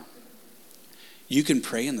Greek, I know. You can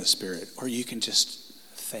pray in the Spirit, or you can just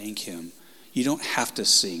thank him. You don't have to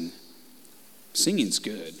sing. Singing's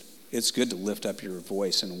good. It's good to lift up your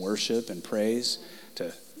voice in worship and praise,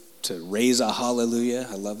 to raise a hallelujah.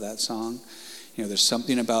 I love that song. You know, there's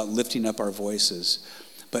something about lifting up our voices.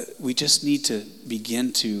 But we just need to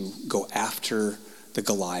begin to go after the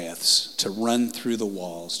Goliaths, to run through the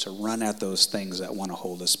walls, to run at those things that want to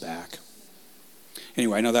hold us back.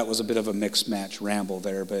 Anyway, I know that was a bit of a mixed match ramble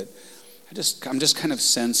there, but I'm just kind of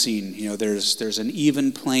sensing, you know, there's an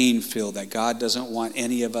even playing field, that God doesn't want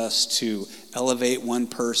any of us to elevate one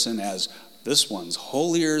person as this one's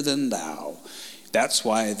holier than thou. That's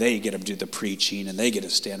why they get to do the preaching and they get to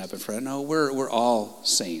stand up in front. No, we're all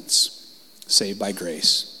saints, saved by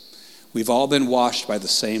grace. We've all been washed by the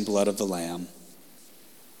same blood of the Lamb.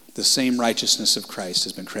 The same righteousness of Christ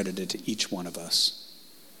has been credited to each one of us.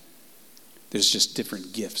 There's just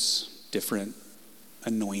different gifts, different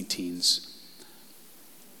anointings.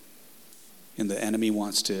 And the enemy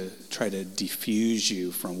wants to try to defuse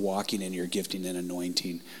you from walking in your gifting and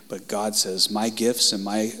anointing. But God says, my gifts and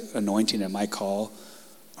my anointing and my call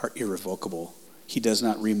are irrevocable. He does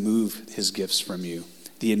not remove his gifts from you.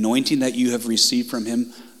 The anointing that you have received from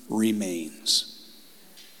him remains.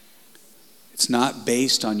 It's not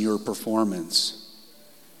based on your performance.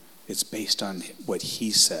 It's based on what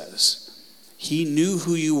he says. He knew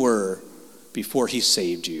who you were before he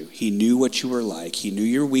saved you. He knew what you were like. He knew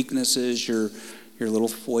your weaknesses, your little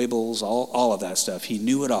foibles, all of that stuff. He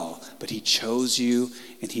knew it all. But he chose you,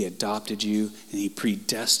 and he adopted you, and he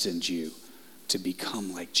predestined you to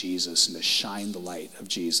become like Jesus and to shine the light of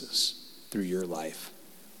Jesus through your life.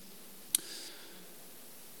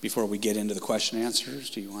 Before we get into the question and answers,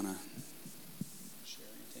 do you want to share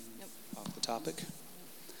anything off the topic?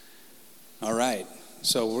 All right.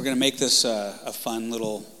 So we're going to make this a fun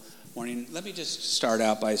little morning. Let me just start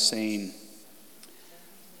out by saying,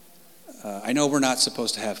 I know we're not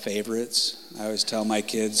supposed to have favorites. I always tell my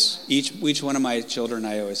kids, each one of my children,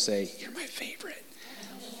 I always say, you're my favorite.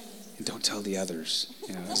 And don't tell the others.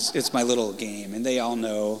 You know, it's my little game. And they all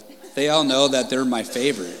know that they're my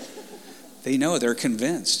favorite. They know, they're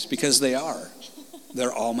convinced, because they are.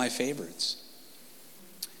 They're all my favorites.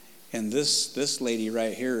 And this lady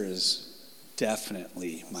right here is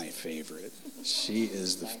definitely my favorite.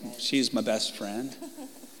 She's my best friend.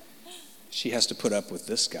 She has to put up with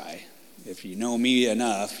this guy. If you know me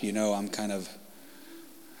enough, you know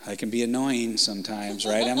I can be annoying sometimes,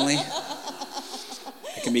 right, Emily?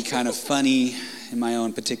 I can be kind of funny in my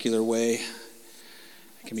own particular way.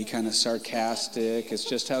 I can be kind of sarcastic. It's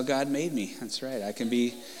just how God made me. That's right. I can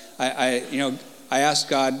be, I asked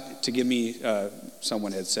God to give me,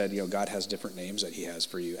 someone had said, God has different names that he has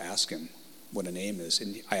for you. Ask him what a name is.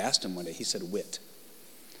 And I asked him one day, he said wit.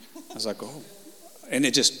 I was like, oh. And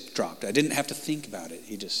it just dropped. I didn't have to think about it.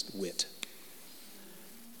 He just wit.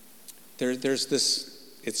 There's this,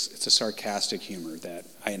 it's a sarcastic humor that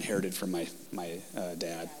I inherited from my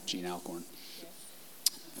dad, Gene Alcorn,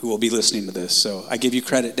 who will be listening to this. So I give you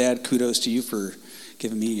credit, Dad. Kudos to you for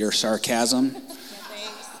giving me your sarcasm. Yeah,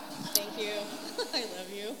 thanks. Thank you. I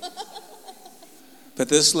love you. But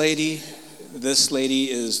this lady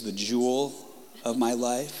is the jewel of my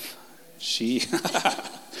life.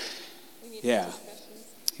 Yeah.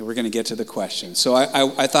 We're going to get to the question. So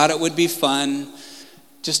I thought it would be fun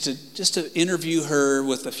just to interview her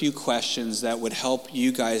with a few questions that would help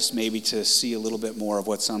you guys maybe to see a little bit more of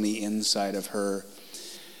what's on the inside of her.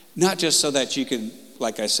 Not just so that you can,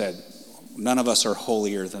 like I said, none of us are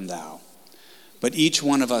holier than thou. But each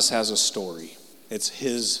one of us has a story. It's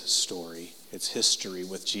his story. It's history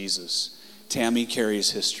with Jesus. Tammy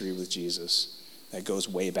carries history with Jesus that goes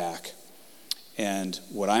way back. And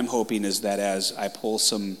what I'm hoping is that as I pull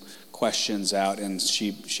some questions out and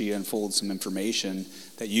she unfolds some information,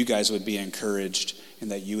 that you guys would be encouraged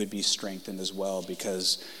and that you would be strengthened as well,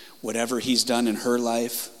 because whatever he's done in her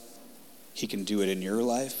life, he can do it in your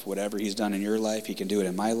life. Whatever he's done in your life, he can do it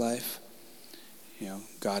in my life.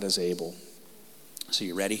 God is able. So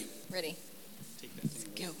you ready? Ready. Take that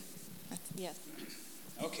thing. Go. Yes.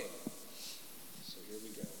 Okay. So here we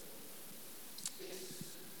go.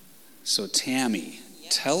 So Tammy,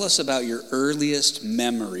 tell us about your earliest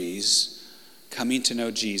memories coming to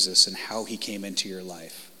know Jesus and how he came into your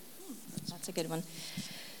life. That's a good one.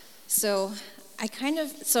 So I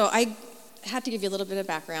had to give you a little bit of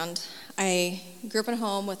background. I grew up in a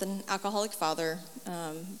home with an alcoholic father.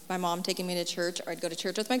 My mom taking me to church, or I'd go to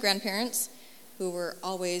church with my grandparents, who were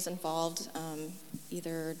always involved,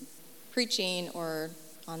 either preaching or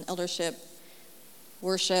on eldership,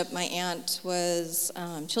 worship. My aunt was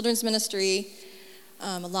children's ministry,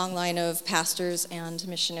 a long line of pastors and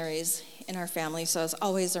missionaries in our family, so I was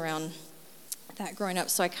always around that growing up.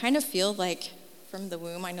 So I kind of feel like from the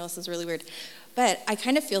womb, I know this is really weird, but I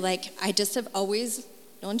kind of feel like I just have always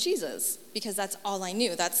known Jesus, because that's all I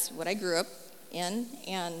knew. That's what I grew up in.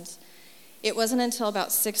 And it wasn't until about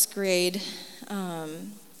 6th grade,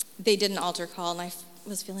 they did an altar call, and I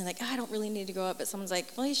was feeling like, I don't really need to go up, but someone's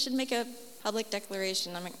like, well, you should make a public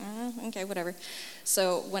declaration. I'm like, okay, whatever.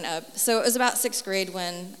 So went up. So it was about 6th grade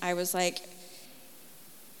when I was like,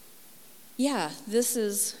 yeah,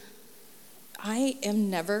 I am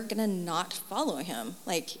never going to not follow him.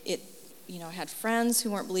 Like I had friends who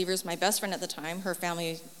weren't believers. My best friend at the time, her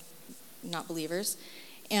family, not believers.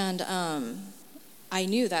 And I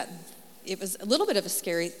knew that it was a little bit of a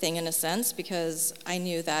scary thing in a sense, because I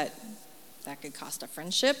knew that could cost a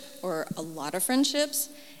friendship or a lot of friendships.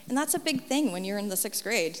 And that's a big thing when you're in the 6th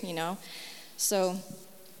grade, So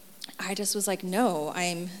I just was like, no,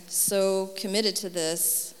 I'm so committed to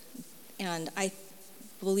this. And I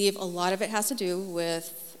believe a lot of it has to do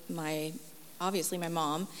with obviously my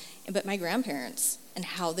mom, but my grandparents and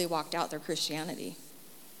how they walked out their Christianity.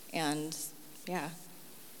 And yeah,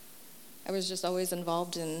 I was just always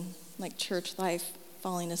involved in church life,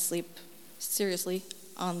 falling asleep seriously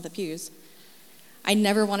on the pews. I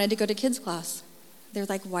never wanted to go to kids class. They're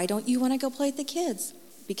like, why don't you want to go play with the kids?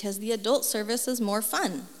 Because the adult service is more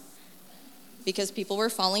fun. Because people were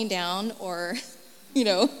falling down, or,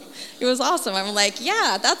 it was awesome. I'm like,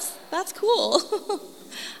 yeah, that's cool.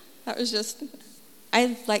 That was just,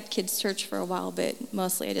 I liked kids' church for a while, but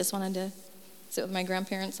mostly I just wanted to sit with my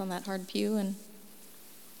grandparents on that hard pew, and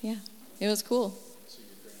yeah, it was cool. So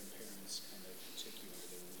your grandparents kind of took you under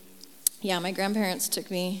their wing? Yeah, my grandparents took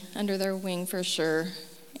me under their wing for sure.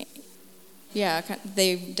 Yeah,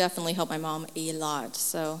 they definitely helped my mom a lot.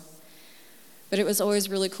 So, but it was always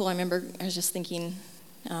really cool. I remember, I was just thinking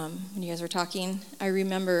when you guys were talking, I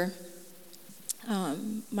remember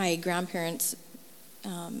my grandparents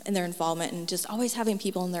and their involvement, and just always having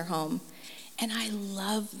people in their home. And I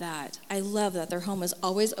love that. I love that their home was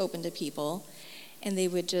always open to people, and they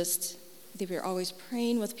were always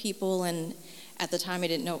praying with people. And At the time, I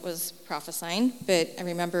didn't know it was prophesying, but I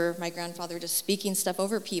remember my grandfather just speaking stuff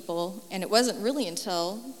over people, and it wasn't really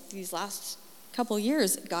until these last couple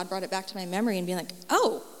years God brought it back to my memory and being like,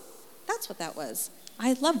 oh, that's what that was.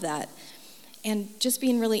 I love that. And just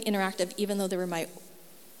being really interactive, even though they were my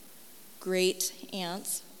great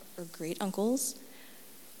aunts or great uncles,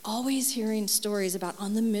 always hearing stories about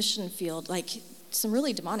on the mission field, like some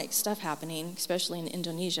really demonic stuff happening, especially in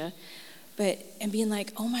Indonesia, and being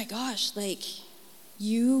like, oh my gosh, like,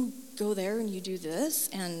 you go there and you do this,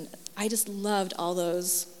 and I just loved all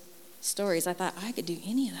those stories. I thought I could do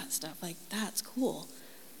any of that stuff. Like, that's cool.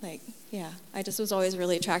 Like, yeah, I just was always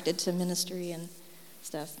really attracted to ministry and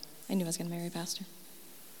stuff. I knew I was going to marry a pastor.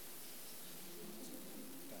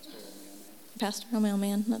 Pastor Romeo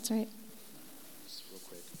Man, that's right. Just real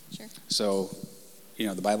quick. Sure. So,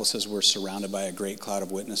 the Bible says we're surrounded by a great cloud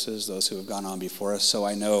of witnesses, those who have gone on before us. So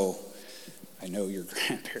I know your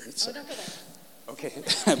grandparents. Oh, don't go there. Okay,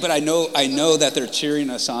 but I know that they're cheering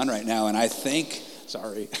us on right now, and I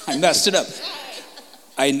messed it up.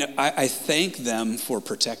 I thank them for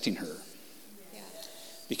protecting her,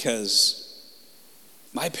 because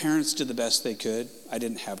my parents did the best they could. I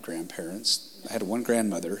didn't have grandparents. I had one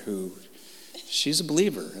grandmother who, she's a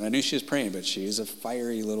believer, and I knew she was praying, but she's a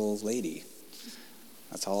fiery little lady.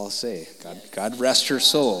 That's all I'll say. God rest her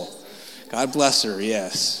soul. God bless her.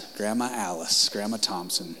 Yes, Grandma Alice, Grandma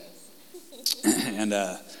Thompson. And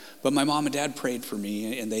but my mom and dad prayed for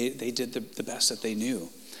me, and they did the best that they knew.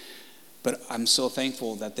 But I'm so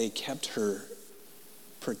thankful that they kept her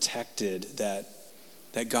protected,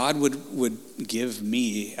 that God would give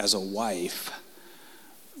me as a wife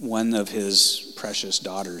one of his precious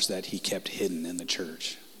daughters that he kept hidden in the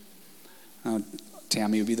church.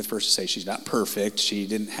 Tammy would be the first to say she's not perfect. She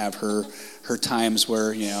didn't have her times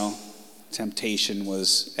where, temptation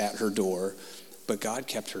was at her door. But God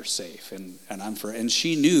kept her safe, and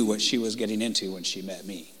she knew what she was getting into when she met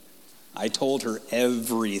me. I told her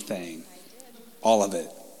everything, all of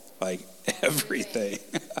it, like everything.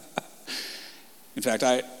 In fact,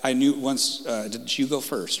 I knew once. Did you go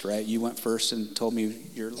first? Right, you went first and told me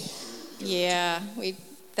your. Yeah, was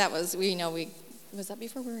that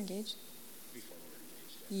before we were engaged? Before we were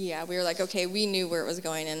engaged. Yeah, we were like, okay, we knew where it was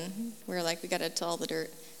going, and we were like, we got to tell all the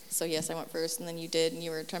dirt. So yes, I went first, and then you did, and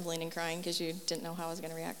you were trembling and crying because you didn't know how I was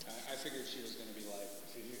going to react. I figured she was going to be like,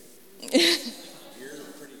 you're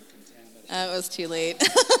pretty contaminated. It was too late.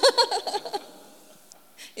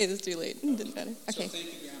 It was too late. It didn't matter. Okay. So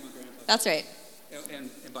thank you, Grandma, Grandpa. That's right.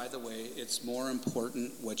 And by the way, it's more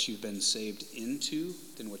important what you've been saved into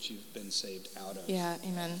than what you've been saved out of. Yeah,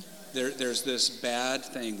 amen. There's this bad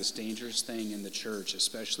thing, this dangerous thing in the church,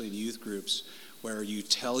 especially in youth groups, where you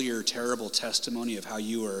tell your terrible testimony of how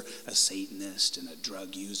you were a Satanist and a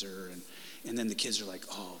drug user, and then the kids are like,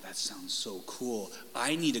 oh, that sounds so cool.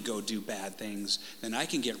 I need to go do bad things, then I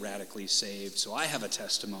can get radically saved, so I have a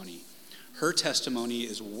testimony. Her testimony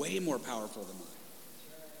is way more powerful than mine.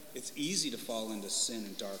 It's easy to fall into sin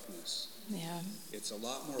and darkness. Yeah. It's a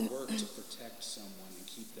lot more work to protect someone and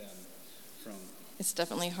keep them from... It's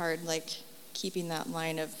definitely hard, like, keeping that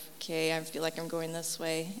line of, okay, I feel like I'm going this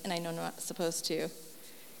way, and I know I'm not supposed to.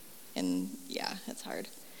 And, yeah, it's hard.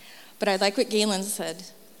 But I like what Galen said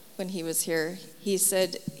when he was here. He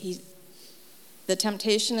said the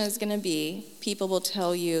temptation is going to be, people will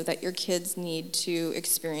tell you that your kids need to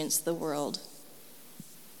experience the world.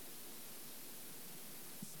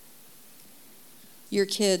 Your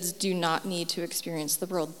kids do not need to experience the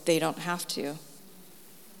world. They don't have to.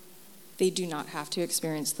 They do not have to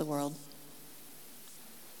experience the world.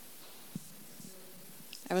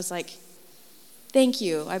 I was like, thank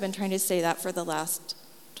you. I've been trying to say that for the last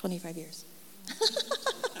 25 years.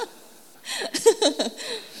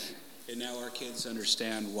 And now our kids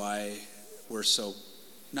understand why we're so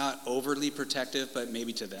not overly protective, but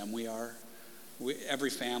maybe to them we are. Every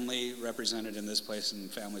family represented in this place and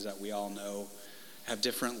families that we all know have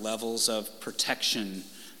different levels of protection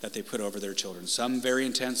that they put over their children. Some very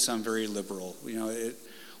intense, some very liberal.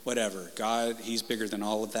 Whatever. God, he's bigger than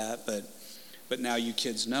all of that, but now you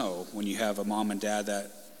kids know when you have a mom and dad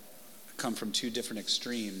that come from two different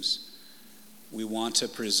extremes, we want to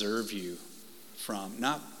preserve you from,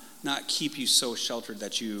 not keep you so sheltered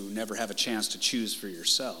that you never have a chance to choose for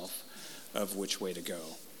yourself of which way to go.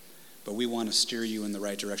 But we want to steer you in the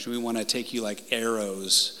right direction. We want to take you like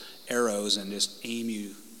arrows and just aim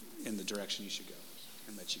you in the direction you should go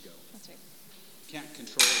and let you go. That's right. You can't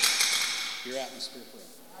control your atmosphere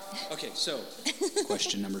forever. Okay, so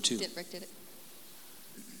question number 2. Rick did it.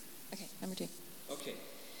 Okay, number 2. Okay,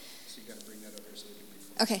 so you got to bring that over so we can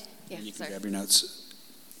read. Okay, yeah, And you can sorry. grab your notes.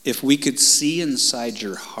 If we could see inside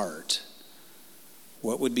your heart,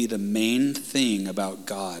 what would be the main thing about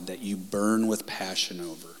God that you burn with passion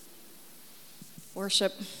over?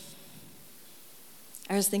 Worship.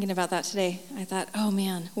 I was thinking about that today. I thought, oh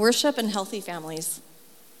man, worship and healthy families.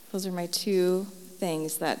 Those are my two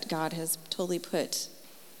things that God has totally put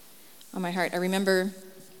on my heart. I remember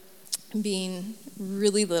being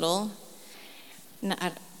really little.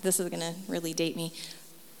 This is going to really date me.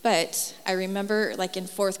 But I remember, like, in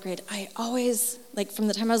 4th grade, I always, like, from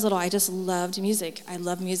the time I was little, I just loved music. I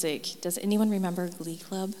love music. Does anyone remember Glee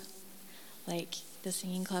Club? Like, the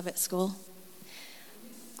singing club at school?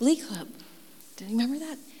 Glee Club. Do you remember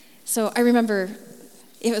that? So I remember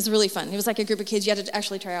it was really fun. It was like a group of kids. You had to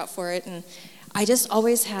actually try out for it. And I just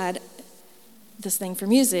always had this thing for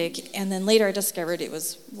music. And then later I discovered it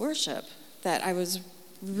was worship that I was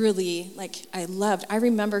really, like, I loved. I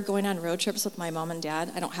remember going on road trips with my mom and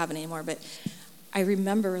dad. I don't have it anymore, but I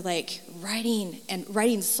remember, like,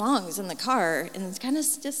 writing songs in the car and kind of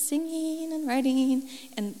just singing and writing.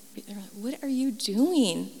 And they're like, what are you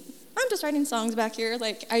doing? I'm just writing songs back here.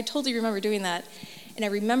 Like, I totally remember doing that. And I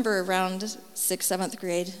remember around 6th, 7th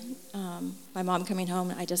grade, my mom coming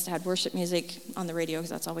home. I just had worship music on the radio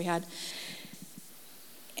because that's all we had.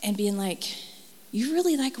 And being like, you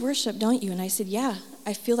really like worship, don't you? And I said, yeah,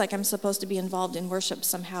 I feel like I'm supposed to be involved in worship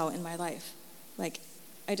somehow in my life. Like,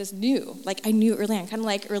 I just knew. Like, I knew early on. Kind of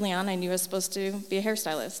like early on, I knew I was supposed to be a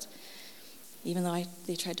hairstylist. Even though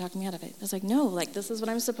they tried talking me out of it. I was like, no, like, this is what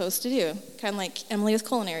I'm supposed to do. Kind of like Emily with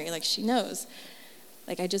culinary. Like, she knows.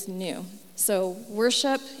 Like, I just knew. So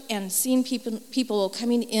worship and seeing people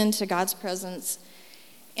coming into God's presence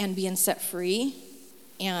and being set free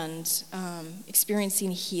and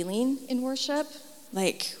experiencing healing in worship.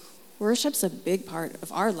 Like, worship's a big part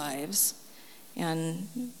of our lives. And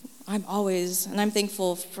I'm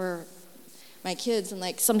thankful for my kids. And,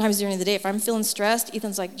 like, sometimes during the day, if I'm feeling stressed,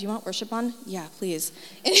 Ethan's like, do you want worship on? Yeah, please.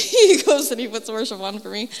 And he goes and he puts worship on for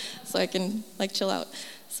me so I can, like, chill out.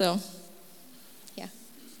 So, yeah.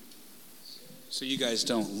 So you guys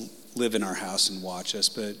don't live in our house and watch us,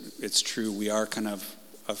 but it's true. We are kind of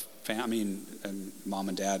a family, and mom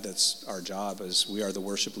and dad, that's our job, is we are the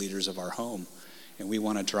worship leaders of our home. And we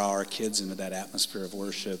want to draw our kids into that atmosphere of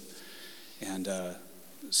worship. And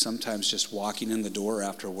sometimes just walking in the door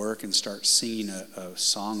after work and start singing a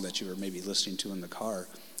song that you were maybe listening to in the car.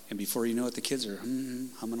 And before you know it, the kids are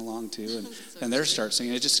humming along too. And they start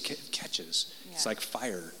singing. It just catches. Yeah. It's like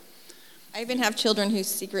fire. I even have children who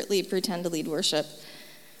secretly pretend to lead worship.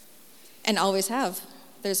 And always have.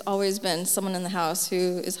 There's always been someone in the house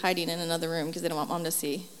who is hiding in another room because they don't want mom to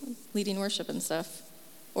see, leading worship and stuff.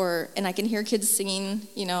 And I can hear kids singing,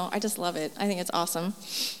 you know, I just love it. I think it's awesome.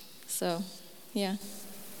 So, yeah.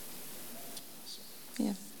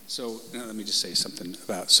 Yeah. So let me just say something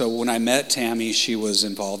about, so when I met Tammy, she was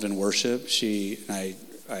involved in worship. I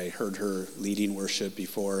heard her leading worship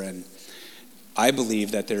before, and I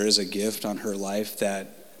believe that there is a gift on her life that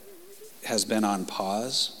has been on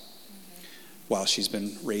pause while she's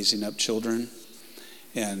been raising up children.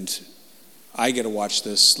 And I get to watch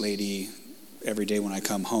this lady every day when I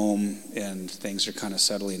come home and things are kind of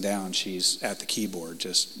settling down. She's at the keyboard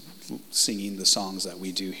just singing the songs that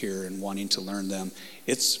we do here and wanting to learn them.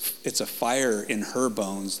 It's a fire in her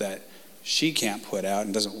bones that she can't put out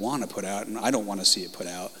and doesn't want to put out, and I don't want to see it put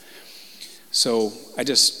out. So I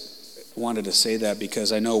just wanted to say that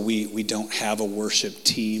because I know we don't have a worship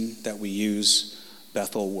team that we use,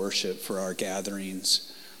 Bethel Worship, for our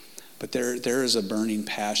gatherings. But there is a burning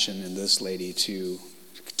passion in this lady to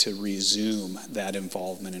resume that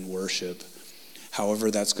involvement in worship, however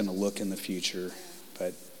that's going to look in the future.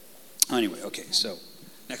 But anyway, okay, so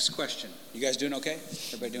next question. You guys doing okay?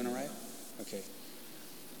 Everybody doing all right? Okay.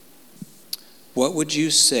 What would you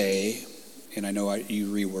say, and I know you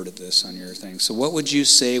reworded this on your thing, so what would you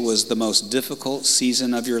say was the most difficult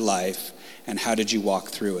season of your life, and how did you walk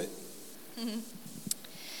through it?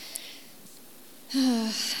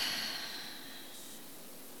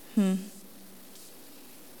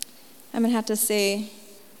 I'm going to have to say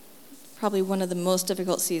probably one of the most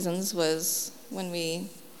difficult seasons was when we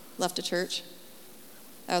left a church.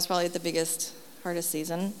 That was probably the biggest, hardest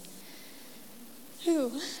season.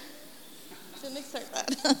 Didn't expect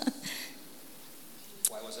that.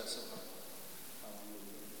 Why was that so hard?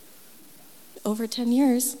 Over 10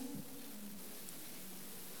 years.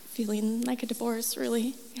 Feeling like a divorce,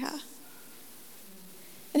 really, yeah.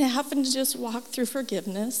 And I happened to just walk through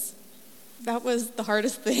forgiveness. That was the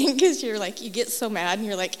hardest thing, because you're like, you get so mad and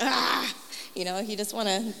you're like, you just want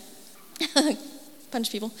to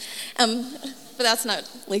punch people. But that's not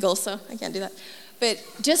legal, so I can't do that. But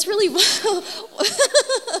just really,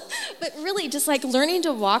 but really just like learning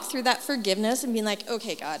to walk through that forgiveness and being like,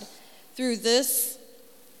 okay, God, through this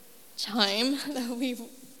time that we've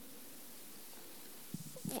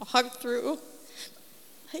walked through,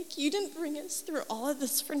 like you didn't bring us through all of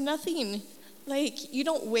this for nothing. Like you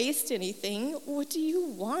don't waste anything. What do you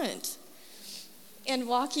want? And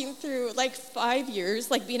walking through like 5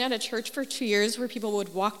 years, like being at a church for 2 years where people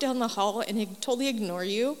would walk down the hall and totally ignore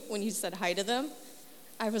you when you said hi to them.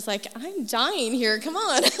 I was like, I'm dying here. Come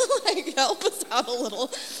on, like help us out a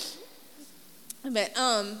little. But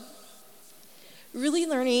really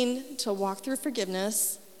learning to walk through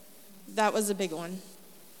forgiveness, that was a big one.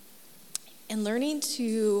 And learning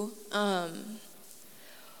to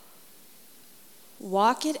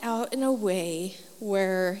walk it out in a way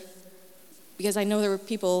where, because I know there were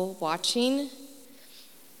people watching,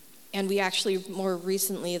 and we actually more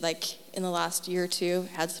recently, like in the last year or two,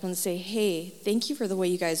 had someone say, hey, thank you for the way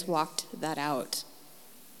you guys walked that out.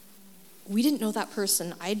 We didn't know that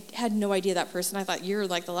person. I had no idea that person. I thought you're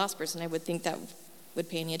like the last person I would think that would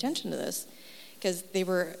pay any attention to this, because they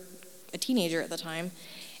were a teenager at the time.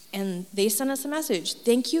 And they sent us a message.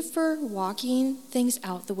 Thank you for walking things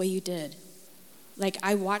out the way you did. Like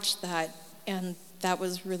I watched that, and that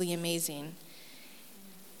was really amazing.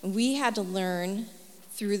 We had to learn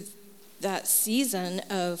through that season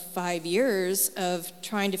of 5 years of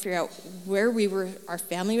trying to figure out where we were, our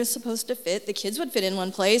family was supposed to fit. The kids would fit in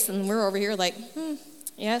one place, and we're over here like,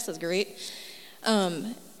 yeah, this is great.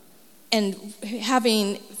 And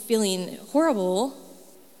feeling horrible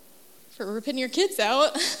for ripping your kids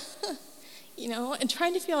out, you know, and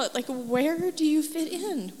trying to feel out, like, where do you fit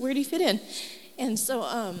in? Where do you fit in? And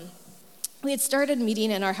so we had started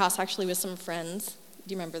meeting in our house actually with some friends.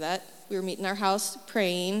 Do you remember that? We were meeting in our house,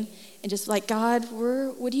 praying, and just like, God,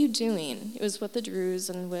 what are you doing? It was with the Drews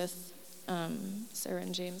and with Sarah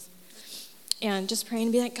and James. And just praying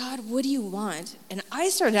and be like, God, what do you want? And I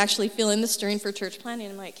started actually feeling the stirring for church planting.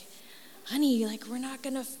 I'm like, honey, like, we're not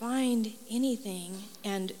going to find anything.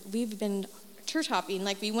 And we've been church hopping.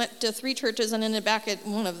 Like, we went to 3 churches and ended back at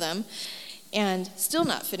one of them and still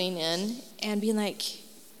not fitting in, and being like,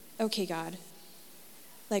 okay, God.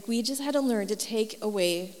 Like, we just had to learn to take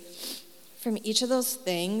away from each of those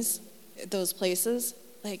things, those places,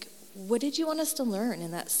 like, what did you want us to learn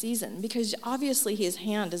in that season? Because obviously his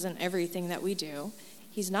hand is in everything that we do.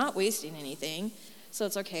 He's not wasting anything. So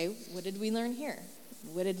it's okay, what did we learn here?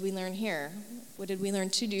 What did we learn here? What did we learn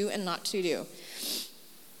to do and not to do?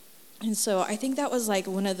 And so I think that was like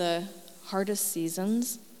one of the hardest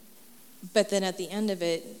seasons. But then at the end of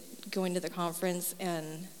it, going to the conference,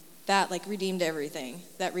 and that like redeemed everything.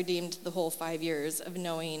 That redeemed the whole 5 years of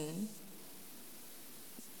knowing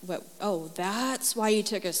that's why you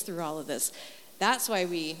took us through all of this. That's why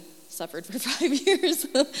we suffered for 5 years.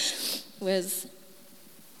 was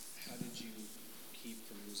How did you keep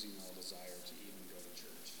from losing all desire to even go to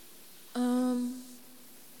church?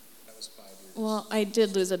 That was 5 years. Well, I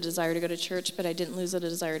did lose a desire to go to church, but I didn't lose a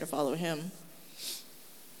desire to follow him.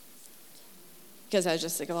 Because I was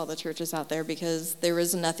just sick of all the churches out there, because there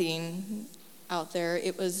was nothing out there.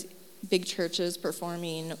 It was big churches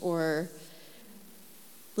performing, or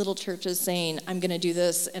little churches saying, I'm going to do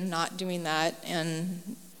this and not doing that.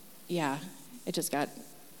 And yeah,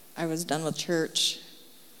 I was done with church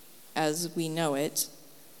as we know it,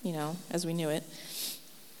 as we knew it.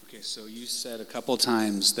 Okay, so you said a couple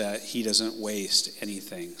times that he doesn't waste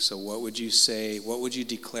anything. So what would you say, what would you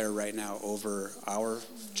declare right now over our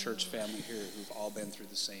church family here who've all been through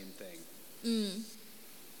the same thing?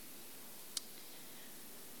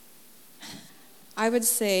 I would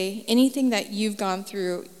say anything that you've gone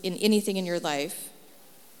through in anything in your life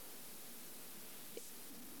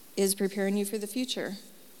is preparing you for the future.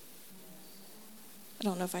 I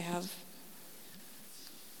don't know if I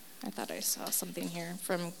thought I saw something here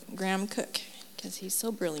from Graham Cook, because he's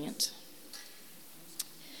so brilliant.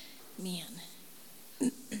 Man.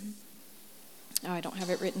 Oh, I don't have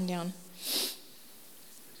it written down.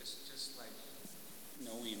 Just like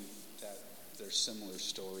knowing that there's similar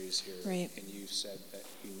stories here. Right. And you said that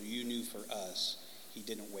you knew for us, he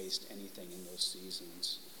didn't waste anything in those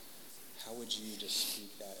seasons. How would you just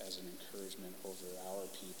speak that as an encouragement over our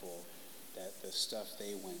people, that the stuff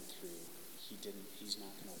they went through, he's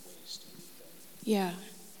not going to waste anything? Yeah.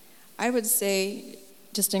 I would say,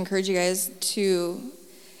 just to encourage you guys to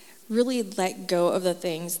really let go of the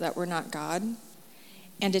things that were not God,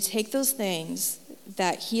 and to take those things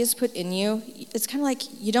that he has put in you. It's kind of like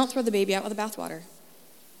you don't throw the baby out with the bathwater.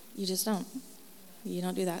 You just don't. You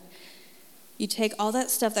don't do that. You take all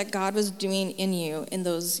that stuff that God was doing in you in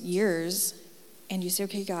those years, and you say,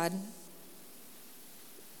 okay, God,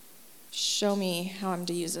 show me how I'm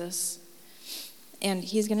to use this. And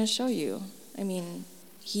he's going to show you. I mean,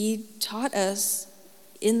 he taught us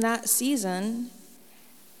in that season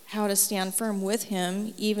how to stand firm with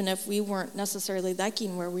him, even if we weren't necessarily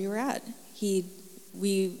liking where we were at.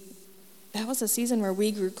 That was a season where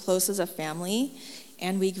we grew close as a family,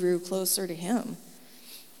 and we grew closer to him.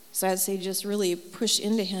 So I'd say just really push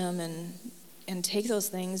into him and take those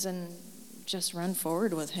things and just run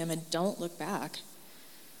forward with him and don't look back.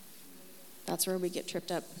 That's where we get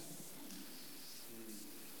tripped up.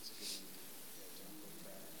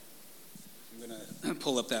 I'm going to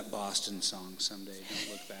pull up that Boston song someday,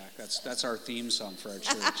 Don't Look Back. That's our theme song for our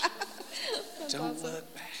church. Don't awesome.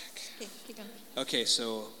 look back. Okay, keep going. Okay,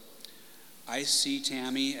 so I see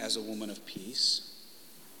Tammy as a woman of peace.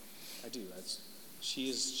 I do.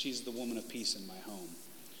 She's the woman of peace in my home.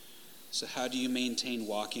 So how do you maintain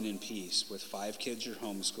walking in peace with 5 kids you're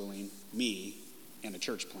homeschooling, me, and a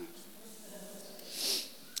church plant?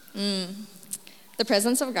 The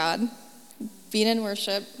presence of God, being in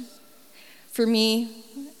worship. For me,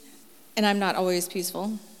 and I'm not always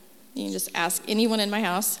peaceful. You can just ask anyone in my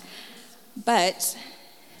house. But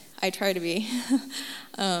I try to be.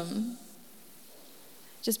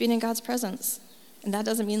 Just being in God's presence. And that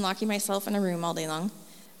doesn't mean locking myself in a room all day long.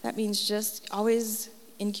 That means just always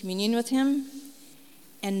in communion with him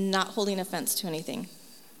and not holding offense to anything.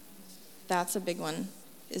 That's a big one,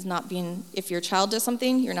 is not being, if your child does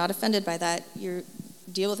something, you're not offended by that. You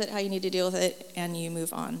deal with it how you need to deal with it, and you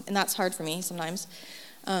move on. And that's hard for me sometimes,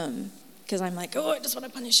 because I'm like, oh, I just want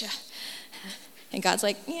to punish you. And God's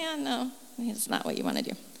like, yeah, no, it's not what you want to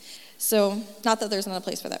do. So, not that there's not a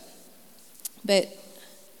place for that. But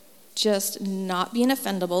just not being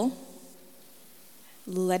offendable,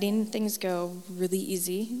 letting things go really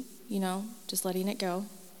easy, just letting it go.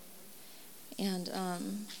 And,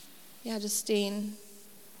 just staying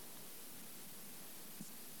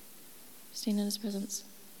in his presence.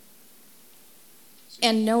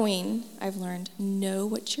 And knowing, I've learned, know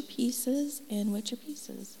what your piece is and what your piece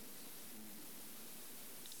is.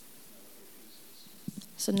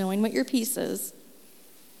 So knowing what your piece is,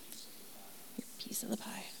 your piece of the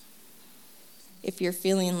pie. If you're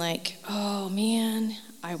feeling like, oh man,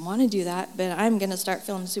 I want to do that, but I'm going to start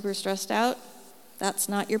feeling super stressed out, that's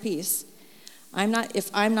not your piece. If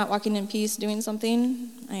I'm not walking in peace doing something,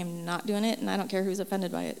 I am not doing it, and I don't care who's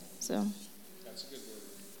offended by it. So that's a good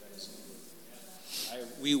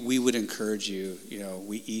word. We would encourage you,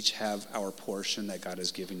 we each have our portion that God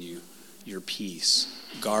has given you, your peace.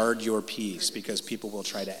 Guard your peace, because people will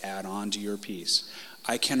try to add on to your peace.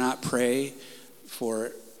 I cannot pray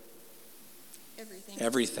for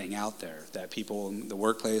everything out there that people in the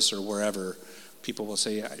workplace or wherever, people will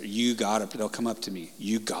say, they'll come up to me,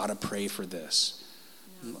 you gotta pray for this.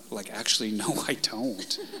 No. Like, actually, no, I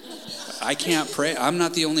don't. I can't pray. I'm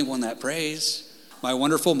not the only one that prays. My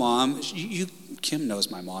wonderful mom, Kim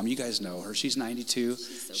knows my mom. You guys know her. She's 92.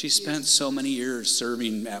 She spent so many years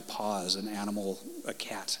serving at Paws, a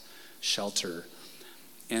cat shelter.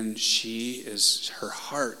 And her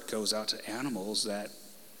heart goes out to animals that,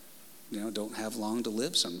 don't have long to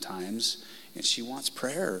live sometimes. And she wants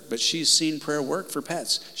prayer. But she's seen prayer work for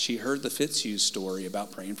pets. She heard the Fitzhugh story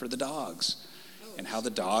about praying for the dogs and how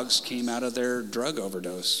the dogs came out of their drug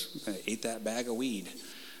overdose and ate that bag of weed.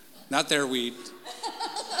 Not their weed.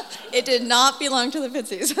 It did not belong to the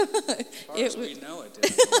Fitzies. As far as we know, it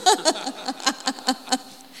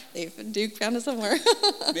did. Duke found it somewhere.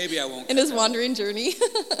 Maybe I won't. In his wandering journey.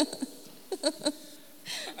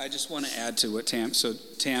 I just want to add to what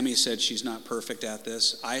Tammy said. She's not perfect at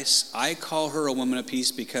this. I call her a woman of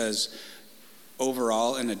peace because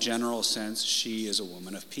overall, in a general sense, she is a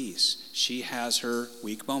woman of peace. She has her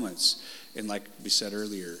weak moments. And like we said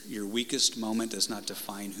earlier, your weakest moment does not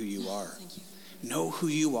define who you are. Thank you. Know who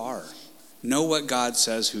you are. Know what God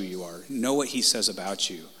says who you are. Know what he says about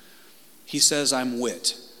you. He says, I'm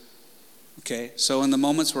wit. Okay? So in the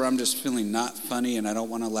moments where I'm just feeling not funny and I don't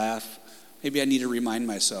want to laugh, maybe I need to remind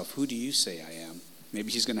myself, who do you say I am?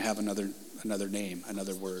 Maybe he's going to have another name,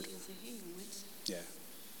 another word. Yeah.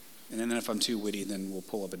 And then if I'm too witty, then we'll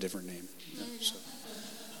pull up a different name. So.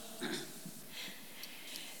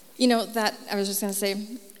 That I was just going to say,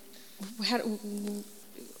 how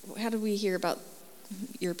did we hear about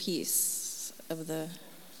your piece of the...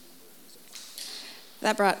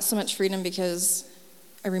 That brought so much freedom because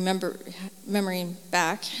I remember remembering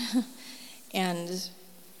back and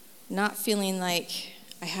not feeling like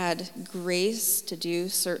I had grace to do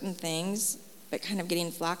certain things, but kind of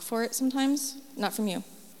getting flack for it sometimes. Not from you,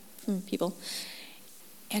 from people.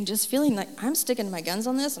 And just feeling like I'm sticking to my guns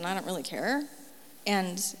on this and I don't really care.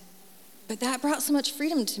 but that brought so much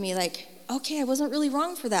freedom to me. Like, okay, I wasn't really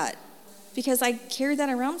wrong for that. Because I carried that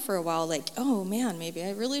around for a while, like, oh man, maybe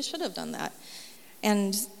I really should have done that.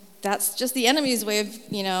 And that's just the enemy's way of,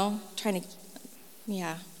 trying to,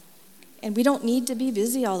 yeah. And we don't need to be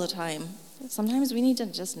busy all the time. Sometimes we need to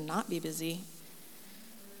just not be busy.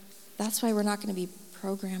 That's why we're not going to be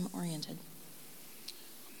program-oriented.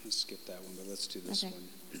 Let's skip that one, but let's do this Okay.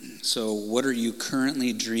 one. So what are you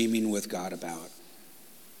currently dreaming with God about?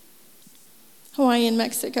 Hawaii and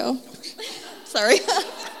Mexico. Sorry.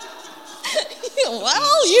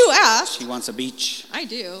 Well, you asked. She wants a beach. I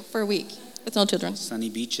do, for a week, with no children. Sunny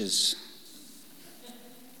beaches.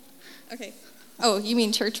 Okay. Oh, you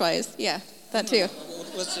mean church-wise? Yeah, that too.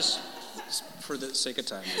 Let's just, for the sake of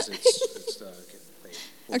time,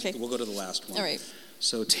 Okay. We'll go to the last one. All right.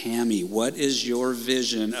 So Tammy, what is your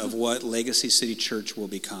vision of what Legacy City Church will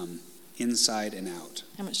become, inside and out?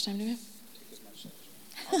 How much time do we have?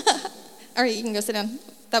 All right, you can go sit down.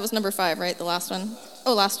 That was number 5, right? The last one?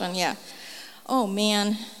 Oh, last one, yeah. Oh,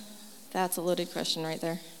 man. That's a loaded question right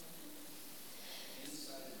there.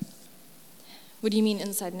 What do you mean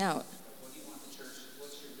inside and out? What do you want the church,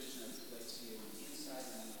 what's your vision of Legacy inside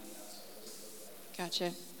and on the outside? What does it look like?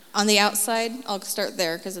 Gotcha. On the outside, I'll start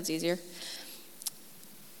there because it's easier.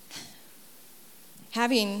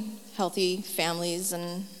 Having healthy families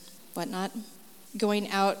and whatnot, going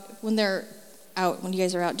out, when you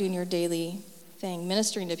guys are out doing your daily thing,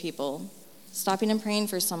 ministering to people, stopping and praying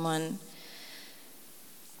for someone,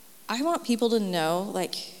 I want people to know,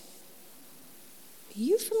 like, are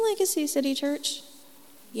you from Legacy City Church?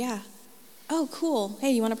 Yeah. Oh, cool.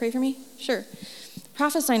 Hey, you want to pray for me? Sure.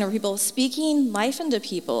 Prophesying over people, speaking life into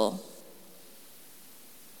people.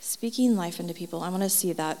 Speaking life into people. I want to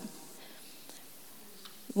see that.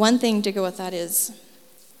 One thing to go with that is,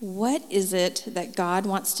 what is it that God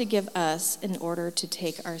wants to give us in order to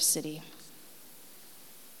take our city?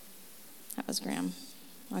 That was Graham.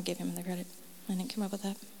 I'll give him the credit. I didn't come up with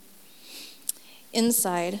that.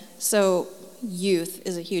 Inside, so youth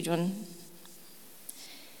is a huge one.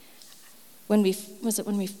 When we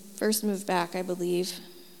first moved back, I believe,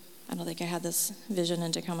 I don't think I had this vision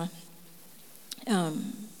in Tacoma.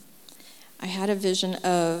 I had a vision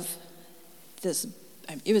of this,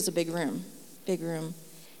 it was a big room.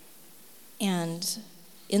 And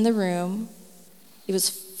in the room, it was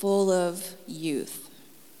full of youth.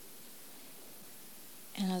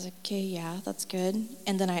 And I was like, okay, yeah, that's good.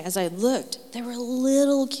 And then as I looked, there were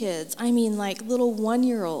little kids. I mean, like little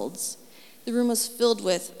 1-year-olds. The room was filled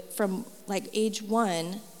with, from like age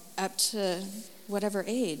 1 up to whatever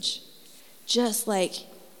age, just like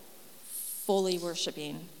fully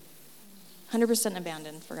worshiping, 100%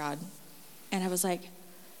 abandoned for God. And I was like,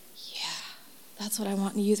 yeah, that's what I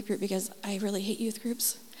want in a youth group, because I really hate youth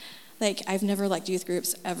groups. Like, I've never liked youth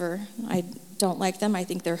groups ever. I don't like them. I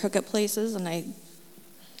think they're hookup places, and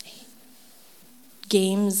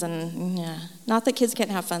games, and yeah. Not that kids can't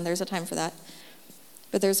have fun. There's a time for that.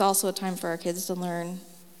 But there's also a time for our kids to learn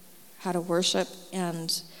how to worship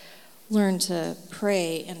and learn to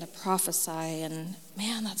pray and to prophesy. And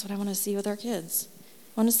man, that's what I want to see with our kids.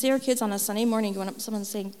 I want to see our kids on a Sunday morning going up to someone and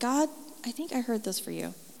saying, God, I think I heard this for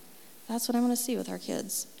you. That's what I want to see with our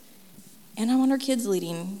kids. And I want our kids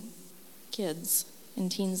leading kids, and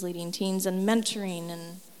teens leading teens, and mentoring,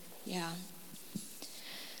 and yeah.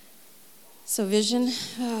 So vision,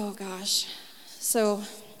 oh gosh. So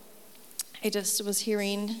I just was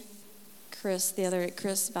hearing Chris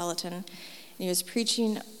Ballatin, and he was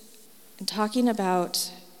preaching and talking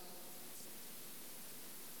about,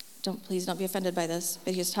 please don't be offended by this,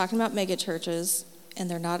 but he was talking about mega churches, and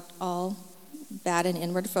they're not all bad and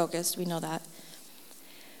inward focused, we know that.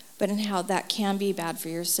 But in how that can be bad for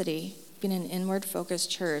your city, being an inward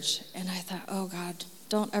focused church. And I thought, oh God,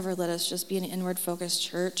 don't ever let us just be an inward focused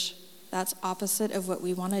church. That's opposite of what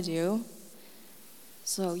we want to do.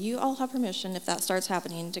 So you all have permission, if that starts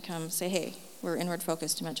happening, to come say, hey, we're inward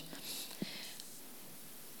focused too much.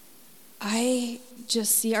 I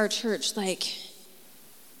just see our church like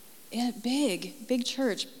a big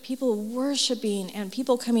church, people worshiping and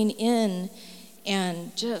people coming in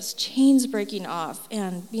and just chains breaking off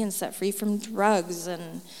and being set free from drugs,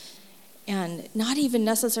 and not even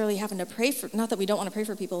necessarily having to pray for, not that we don't want to pray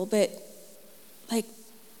for people, but like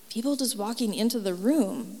people just walking into the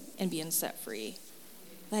room and being set free.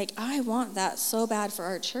 Like, I want that so bad for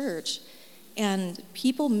our church. And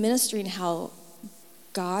people ministering how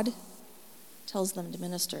God tells them to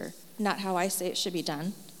minister, not how I say it should be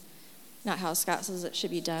done, not how Scott says it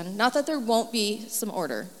should be done. Not that there won't be some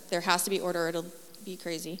order. There has to be order, it'll be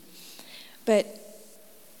crazy. But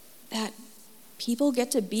that people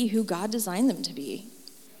get to be who God designed them to be.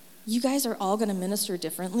 you guys are all going to minister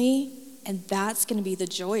differently, and that's going to be the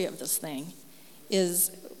joy of this thing,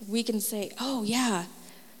 is we can say, oh yeah,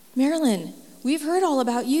 Marilyn, we've heard all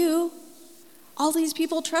about you. All these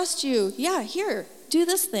people trust you. Yeah, here, do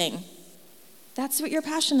this thing. That's what you're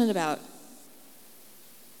passionate about.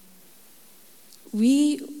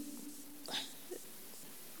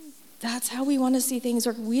 That's how we want to see things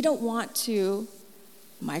work. We don't want to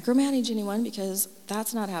micromanage anyone because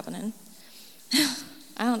that's not happening.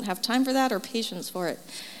 I don't have time for that or patience for it.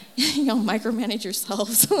 Micromanage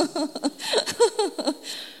yourselves.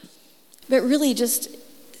 But really just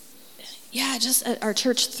our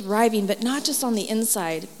church thriving, but not just on the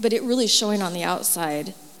inside, but it really showing on the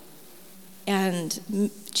outside. And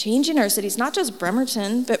changing our cities, not just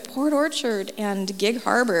Bremerton, but Port Orchard and Gig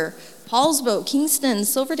Harbor, Paulsbo, Kingston,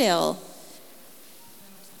 Silverdale,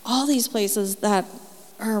 all these places that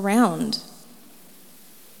are around.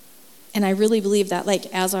 And I really believe that,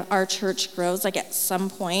 as our church grows, at some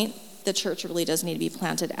point, the church really does need to be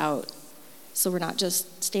planted out. So we're not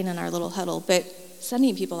just staying in our little huddle, but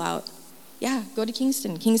sending people out. Yeah, go to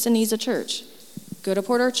Kingston. Kingston needs a church. Go to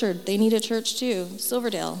Port Orchard. They need a church too.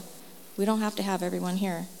 Silverdale. We don't have to have everyone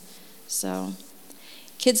here. So,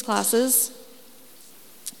 kids' classes.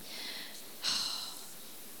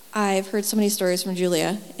 I've heard so many stories from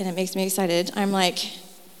Julia, and it makes me excited. I'm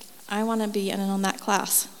I want to be in on that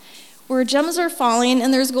class, where gems are falling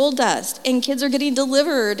and there's gold dust, and kids are getting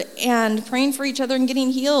delivered and praying for each other and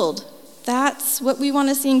getting healed. That's what we want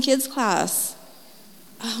to see in kids' class.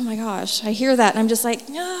 Oh my gosh, I hear that, and I'm just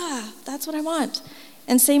that's what I want.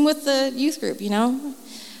 And same with the youth group,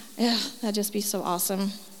 Yeah, that'd just be so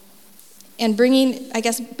awesome. And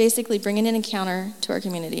basically bringing an encounter to our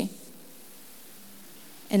community.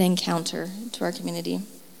 An encounter to our community.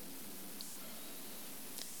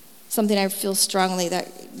 Something I feel strongly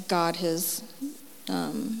that God has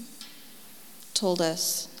told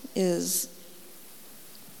us is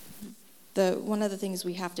one of the things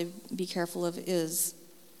we have to be careful of is,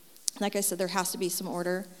 like I said, there has to be some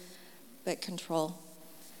order, but control.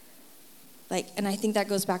 And I think that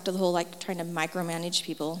goes back to the whole trying to micromanage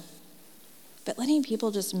people, but letting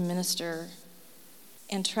people just minister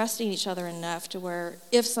and trusting each other enough to where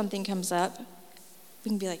if something comes up, we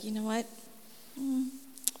can be like, you know what?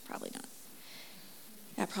 Probably not.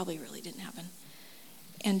 That probably really didn't happen.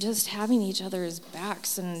 And just having each other's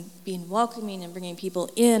backs and being welcoming and bringing people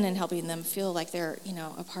in and helping them feel like they're,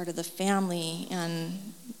 a part of the family.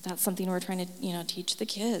 And that's something we're trying to, teach the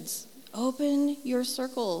kids. Open your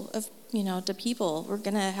circle of, to people. We're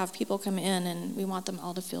going to have people come in, and we want them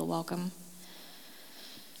all to feel welcome.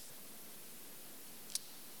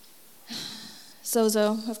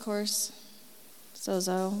 Sozo, of course.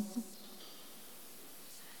 Sozo.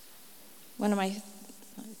 One of my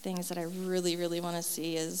things that I really, really want to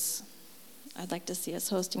see is I'd like to see us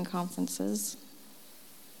hosting conferences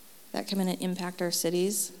that come in and impact our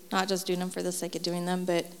cities, not just doing them for the sake of doing them,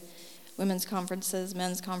 but women's conferences,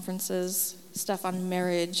 men's conferences, stuff on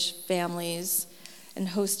marriage, families, and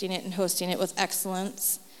hosting it with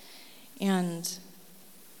excellence. And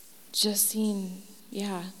just seeing,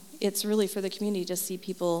 it's really for the community to see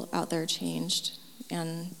people out there changed.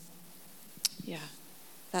 And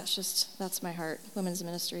that's my heart, women's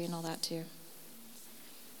ministry and all that too.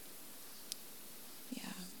 Yeah.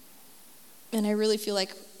 And I really feel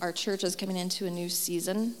like our church is coming into a new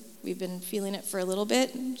season. We've been feeling it for a little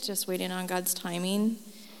bit, just waiting on God's timing.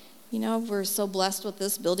 We're so blessed with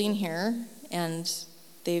this building here, and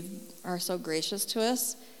they are so gracious to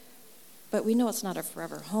us. But we know it's not a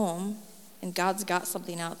forever home, and God's got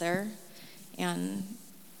something out there. And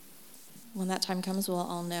when that time comes, we'll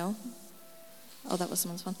all know. Oh, that was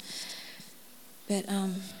someone's phone. But,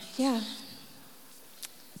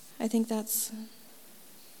 I think that's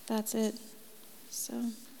it. So.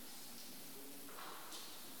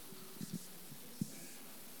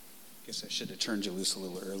 I guess I should have turned you loose a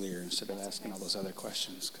little earlier instead of asking all those other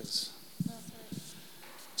questions, because I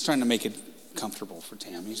was trying to make it comfortable for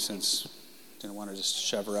Tammy, since I didn't want to just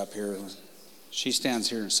shove her up here. She stands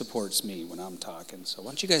here and supports me when I'm talking. So why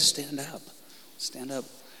don't you guys stand up? Stand up.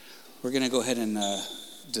 We're going to go ahead and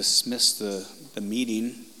dismiss the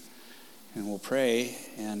meeting, and we'll pray.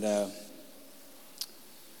 And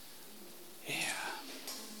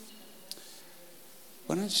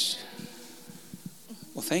why don't you?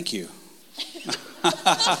 Well, thank you.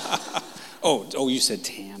 Oh, you said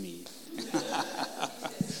Tammy.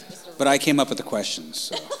 But I came up with the questions,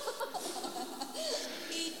 so.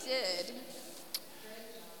 He did.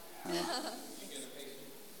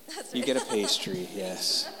 You get a pastry,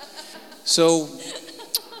 yes. So,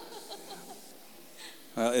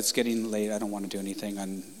 Well, it's getting late. I don't want to do anything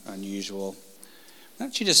unusual. Why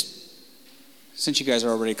don't you just, since you guys are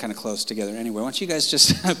already kind of close together anyway, why don't you guys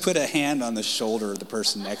just put a hand on the shoulder of the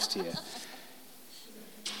person next to you?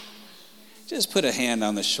 Just put a hand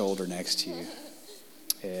on the shoulder next to you.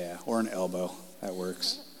 Yeah, or an elbow. That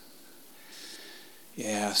works.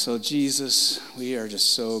 Yeah, so Jesus, we are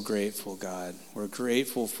just so grateful, God. We're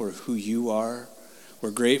grateful for who you are.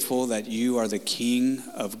 We're grateful that you are the King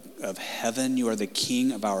of heaven. You are the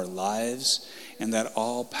King of our lives, and that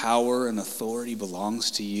all power and authority belongs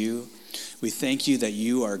to you. We thank you that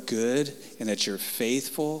you are good and that you're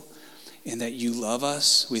faithful and that you love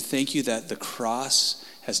us. We thank you that the cross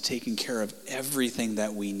has taken care of everything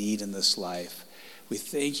that we need in this life. We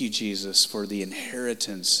thank you, Jesus, for the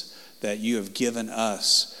inheritance that you have given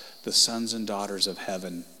us, the sons and daughters of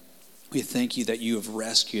heaven. We thank you that you have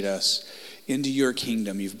rescued us into your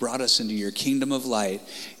kingdom. You've brought us into your kingdom of light.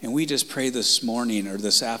 And we just pray this morning, or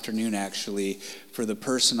this afternoon actually, for the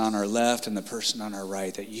person on our left and the person on our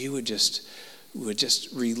right, that you would just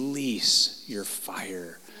release your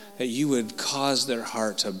fire, that you would cause their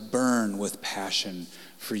heart to burn with passion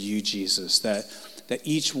for you, Jesus, that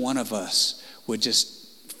each one of us would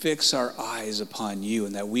just fix our eyes upon you,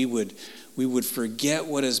 and that we would forget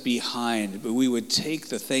what is behind, but we would take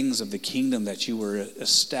the things of the kingdom that you were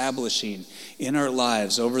establishing in our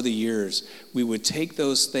lives over the years. We would take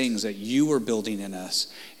those things that you were building in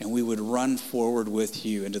us, and we would run forward with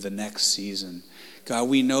you into the next season. God,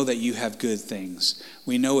 we know that you have good things.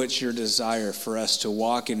 We know it's your desire for us to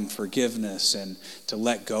walk in forgiveness and to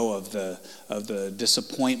let go of the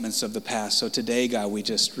disappointments of the past. So today, God, we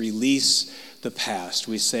just release the past.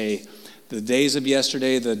 We say, the days of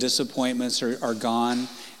yesterday, the disappointments are gone,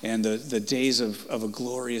 and the days of a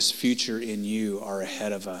glorious future in you are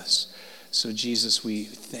ahead of us. So Jesus, we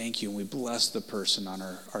thank you, and we bless the person on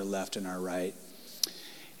our left and our right.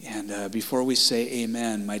 And before we say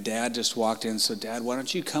amen, my dad just walked in. So Dad, why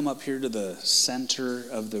don't you come up here to the center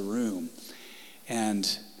of the room?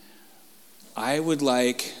 And I would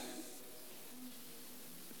like,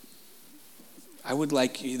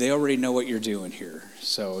 they already know what you're doing here.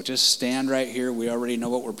 So just stand right here. We already know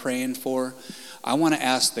what we're praying for. I want to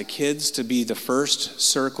ask the kids to be the first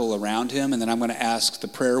circle around him, and then I'm going to ask the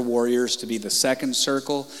prayer warriors to be the second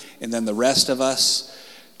circle, and then the rest of us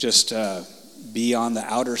just be on the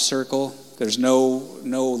outer circle. There's no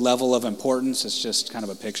level of importance. It's just kind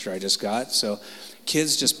of a picture I just got. So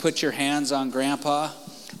kids, just put your hands on Grandpa,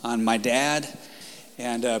 on my dad.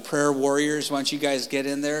 And prayer warriors, why don't you guys get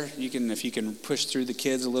in there? If you can push through the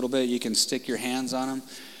kids a little bit, you can stick your hands on them.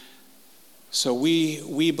 So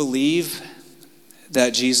we believe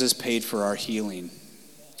that Jesus paid for our healing.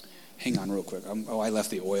 Hang on real quick. I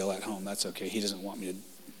left the oil at home. That's okay. He doesn't want me to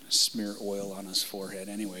smear oil on his forehead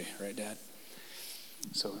anyway, right, Dad?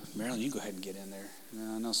 So Marilyn, you go ahead and get in there.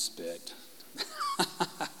 No spit.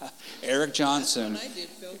 Eric Johnson.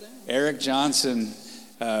 Eric Johnson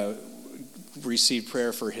received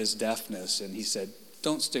prayer for his deafness, and he said,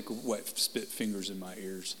 "Don't stick wet spit fingers in my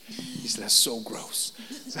ears." He said, "That's so gross."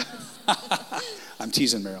 I'm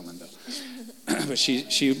teasing Marilyn though, but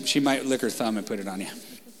she might lick her thumb and put it on you.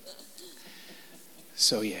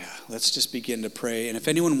 So yeah, let's just begin to pray. And if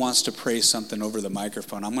anyone wants to pray something over the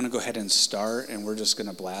microphone, I'm going to go ahead and start, and we're just going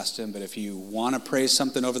to blast him. But if you want to pray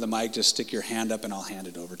something over the mic, just stick your hand up, and I'll hand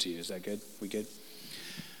it over to you. Is that good? We good?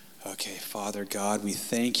 Okay, Father God, we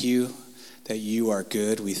thank you that you are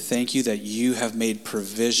good. We thank you that you have made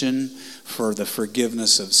provision for the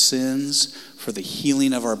forgiveness of sins, for the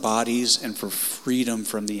healing of our bodies, and for freedom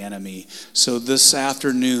from the enemy. So this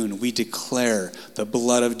afternoon, we declare the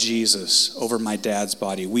blood of Jesus over my dad's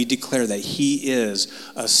body. We declare that he is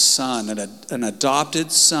a son, an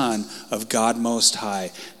adopted son of God Most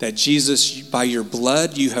High. That Jesus, by your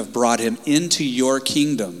blood, you have brought him into your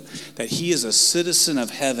kingdom. That he is a citizen of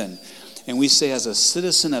heaven. And we say, as a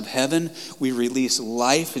citizen of heaven, we release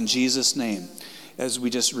life in Jesus' name. As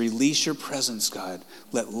we just release your presence, God,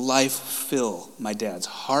 let life fill my dad's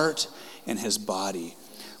heart and his body.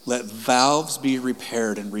 Let valves be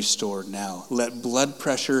repaired and restored now. Let blood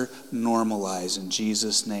pressure normalize in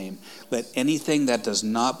Jesus' name. Let anything that does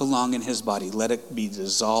not belong in his body, let it be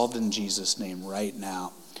dissolved in Jesus' name right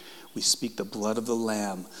now. We speak the blood of the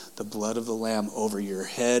Lamb over your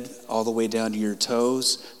head, all the way down to your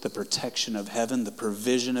toes, the protection of heaven, the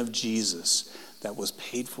provision of Jesus that was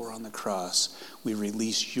paid for on the cross. We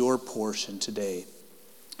release your portion today,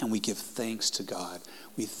 and we give thanks to God.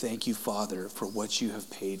 We thank you, Father, for what you have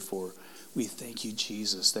paid for. We thank you,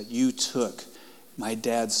 Jesus, that you took my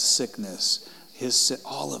dad's sickness,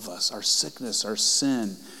 all of us, our sickness, our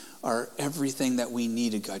sin, our everything that we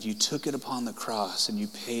needed, God. You took it upon the cross and you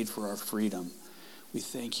paid for our freedom. We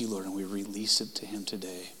thank you, Lord, and we release it to him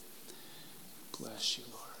today. Bless you,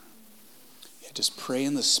 Lord. Yeah, just pray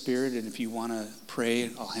in the Spirit, and if you want to pray,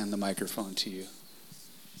 I'll hand the microphone to you.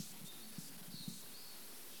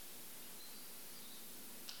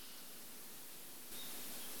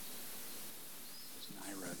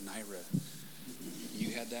 Naira,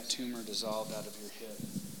 you had that tumor dissolved out of your hip.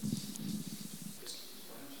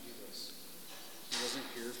 Why don't you do this? He wasn't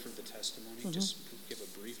here for the testimony. Mm-hmm. Just give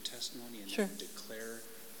a brief testimony and Sure. then declare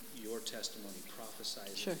your testimony, prophesy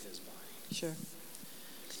Sure. into his body. Sure.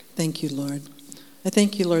 Thank you, Lord. I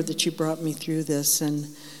thank you, Lord, that you brought me through this,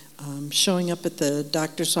 and showing up at the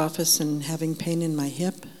doctor's office and having pain in my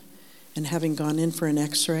hip and having gone in for an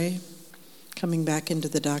x-ray, coming back into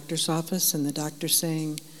the doctor's office and the doctor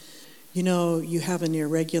saying, you know, you have an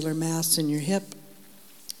irregular mass in your hip.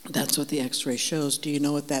 That's what the x-ray shows. Do you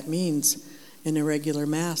know what that means, an irregular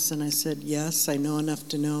mass? And I said, yes, I know enough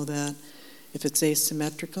to know that if it's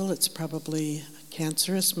asymmetrical, it's probably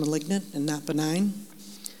cancerous, malignant, and not benign.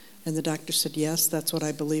 And the doctor said, yes, that's what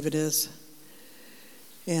I believe it is.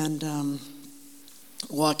 And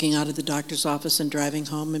walking out of the doctor's office and driving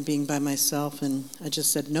home and being by myself, and I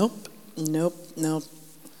just said, nope.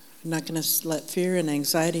 I'm not going to let fear and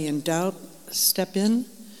anxiety and doubt step in.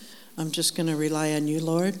 I'm just going to rely on you,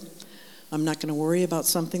 Lord. I'm not going to worry about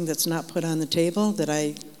something that's not put on the table, that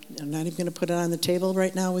I'm not even going to put it on the table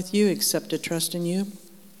right now with you, except to trust in you.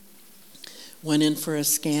 Went in for a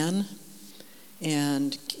scan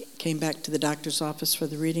and came back to the doctor's office for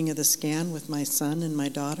the reading of the scan with my son and my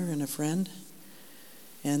daughter and a friend.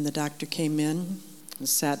 And the doctor came in and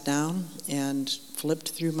sat down and flipped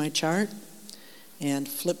through my chart and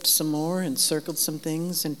flipped some more and circled some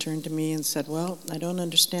things and turned to me and said, well, I don't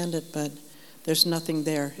understand it, but there's nothing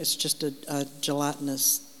there. It's just a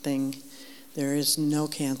gelatinous thing. There is no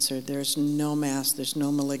cancer. There's no mass. There's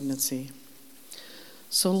no malignancy.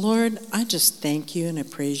 So, Lord, I just thank you and I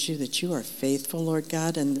praise you that you are faithful, Lord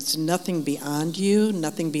God, and it's nothing beyond you,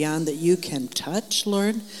 nothing beyond that you can touch,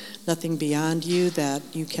 Lord, nothing beyond you that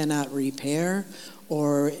you cannot repair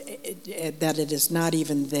or that it is not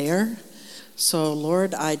even there. So,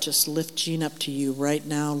 Lord, I just lift Gene up to you right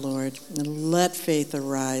now, Lord, and let faith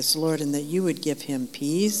arise, Lord, and that you would give him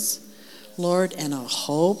peace, Lord, and a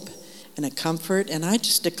hope and a comfort. And I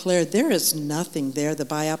just declare there is nothing there. The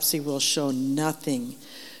biopsy will show nothing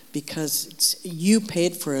because you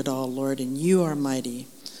paid for it all, Lord, and you are mighty.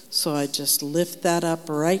 So I just lift that up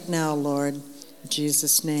right now, Lord, in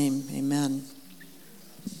Jesus' name, amen.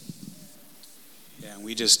 Yeah, and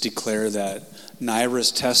we just declare that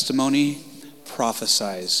Naira's testimony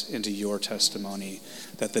prophesies into your testimony,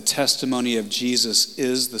 that the testimony of Jesus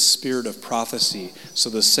is the spirit of prophecy. So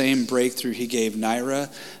the same breakthrough he gave Naira,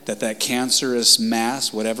 that cancerous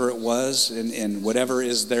mass, whatever it was, and whatever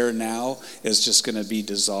is there now, is just going to be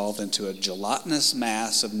dissolved into a gelatinous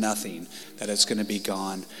mass of nothing, that it's going to be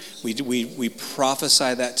gone. We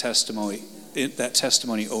prophesy that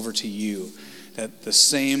testimony over to you, that the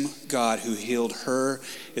same God who healed her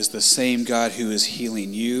is the same God who is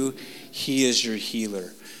healing you. He is your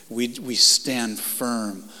healer. We stand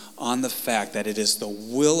firm on the fact that it is the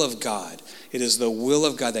will of God. It is the will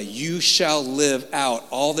of God that you shall live out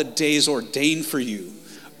all the days ordained for you.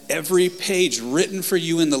 Every page written for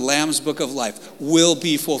you in the Lamb's Book of Life will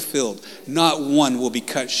be fulfilled. Not one will be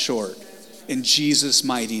cut short. In Jesus'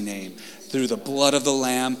 mighty name, through the blood of the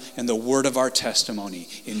Lamb and the word of our testimony,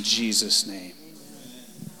 in Jesus' name.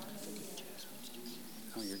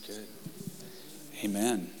 Oh, you're good.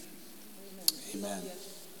 Amen. Amen.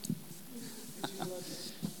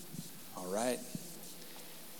 All right.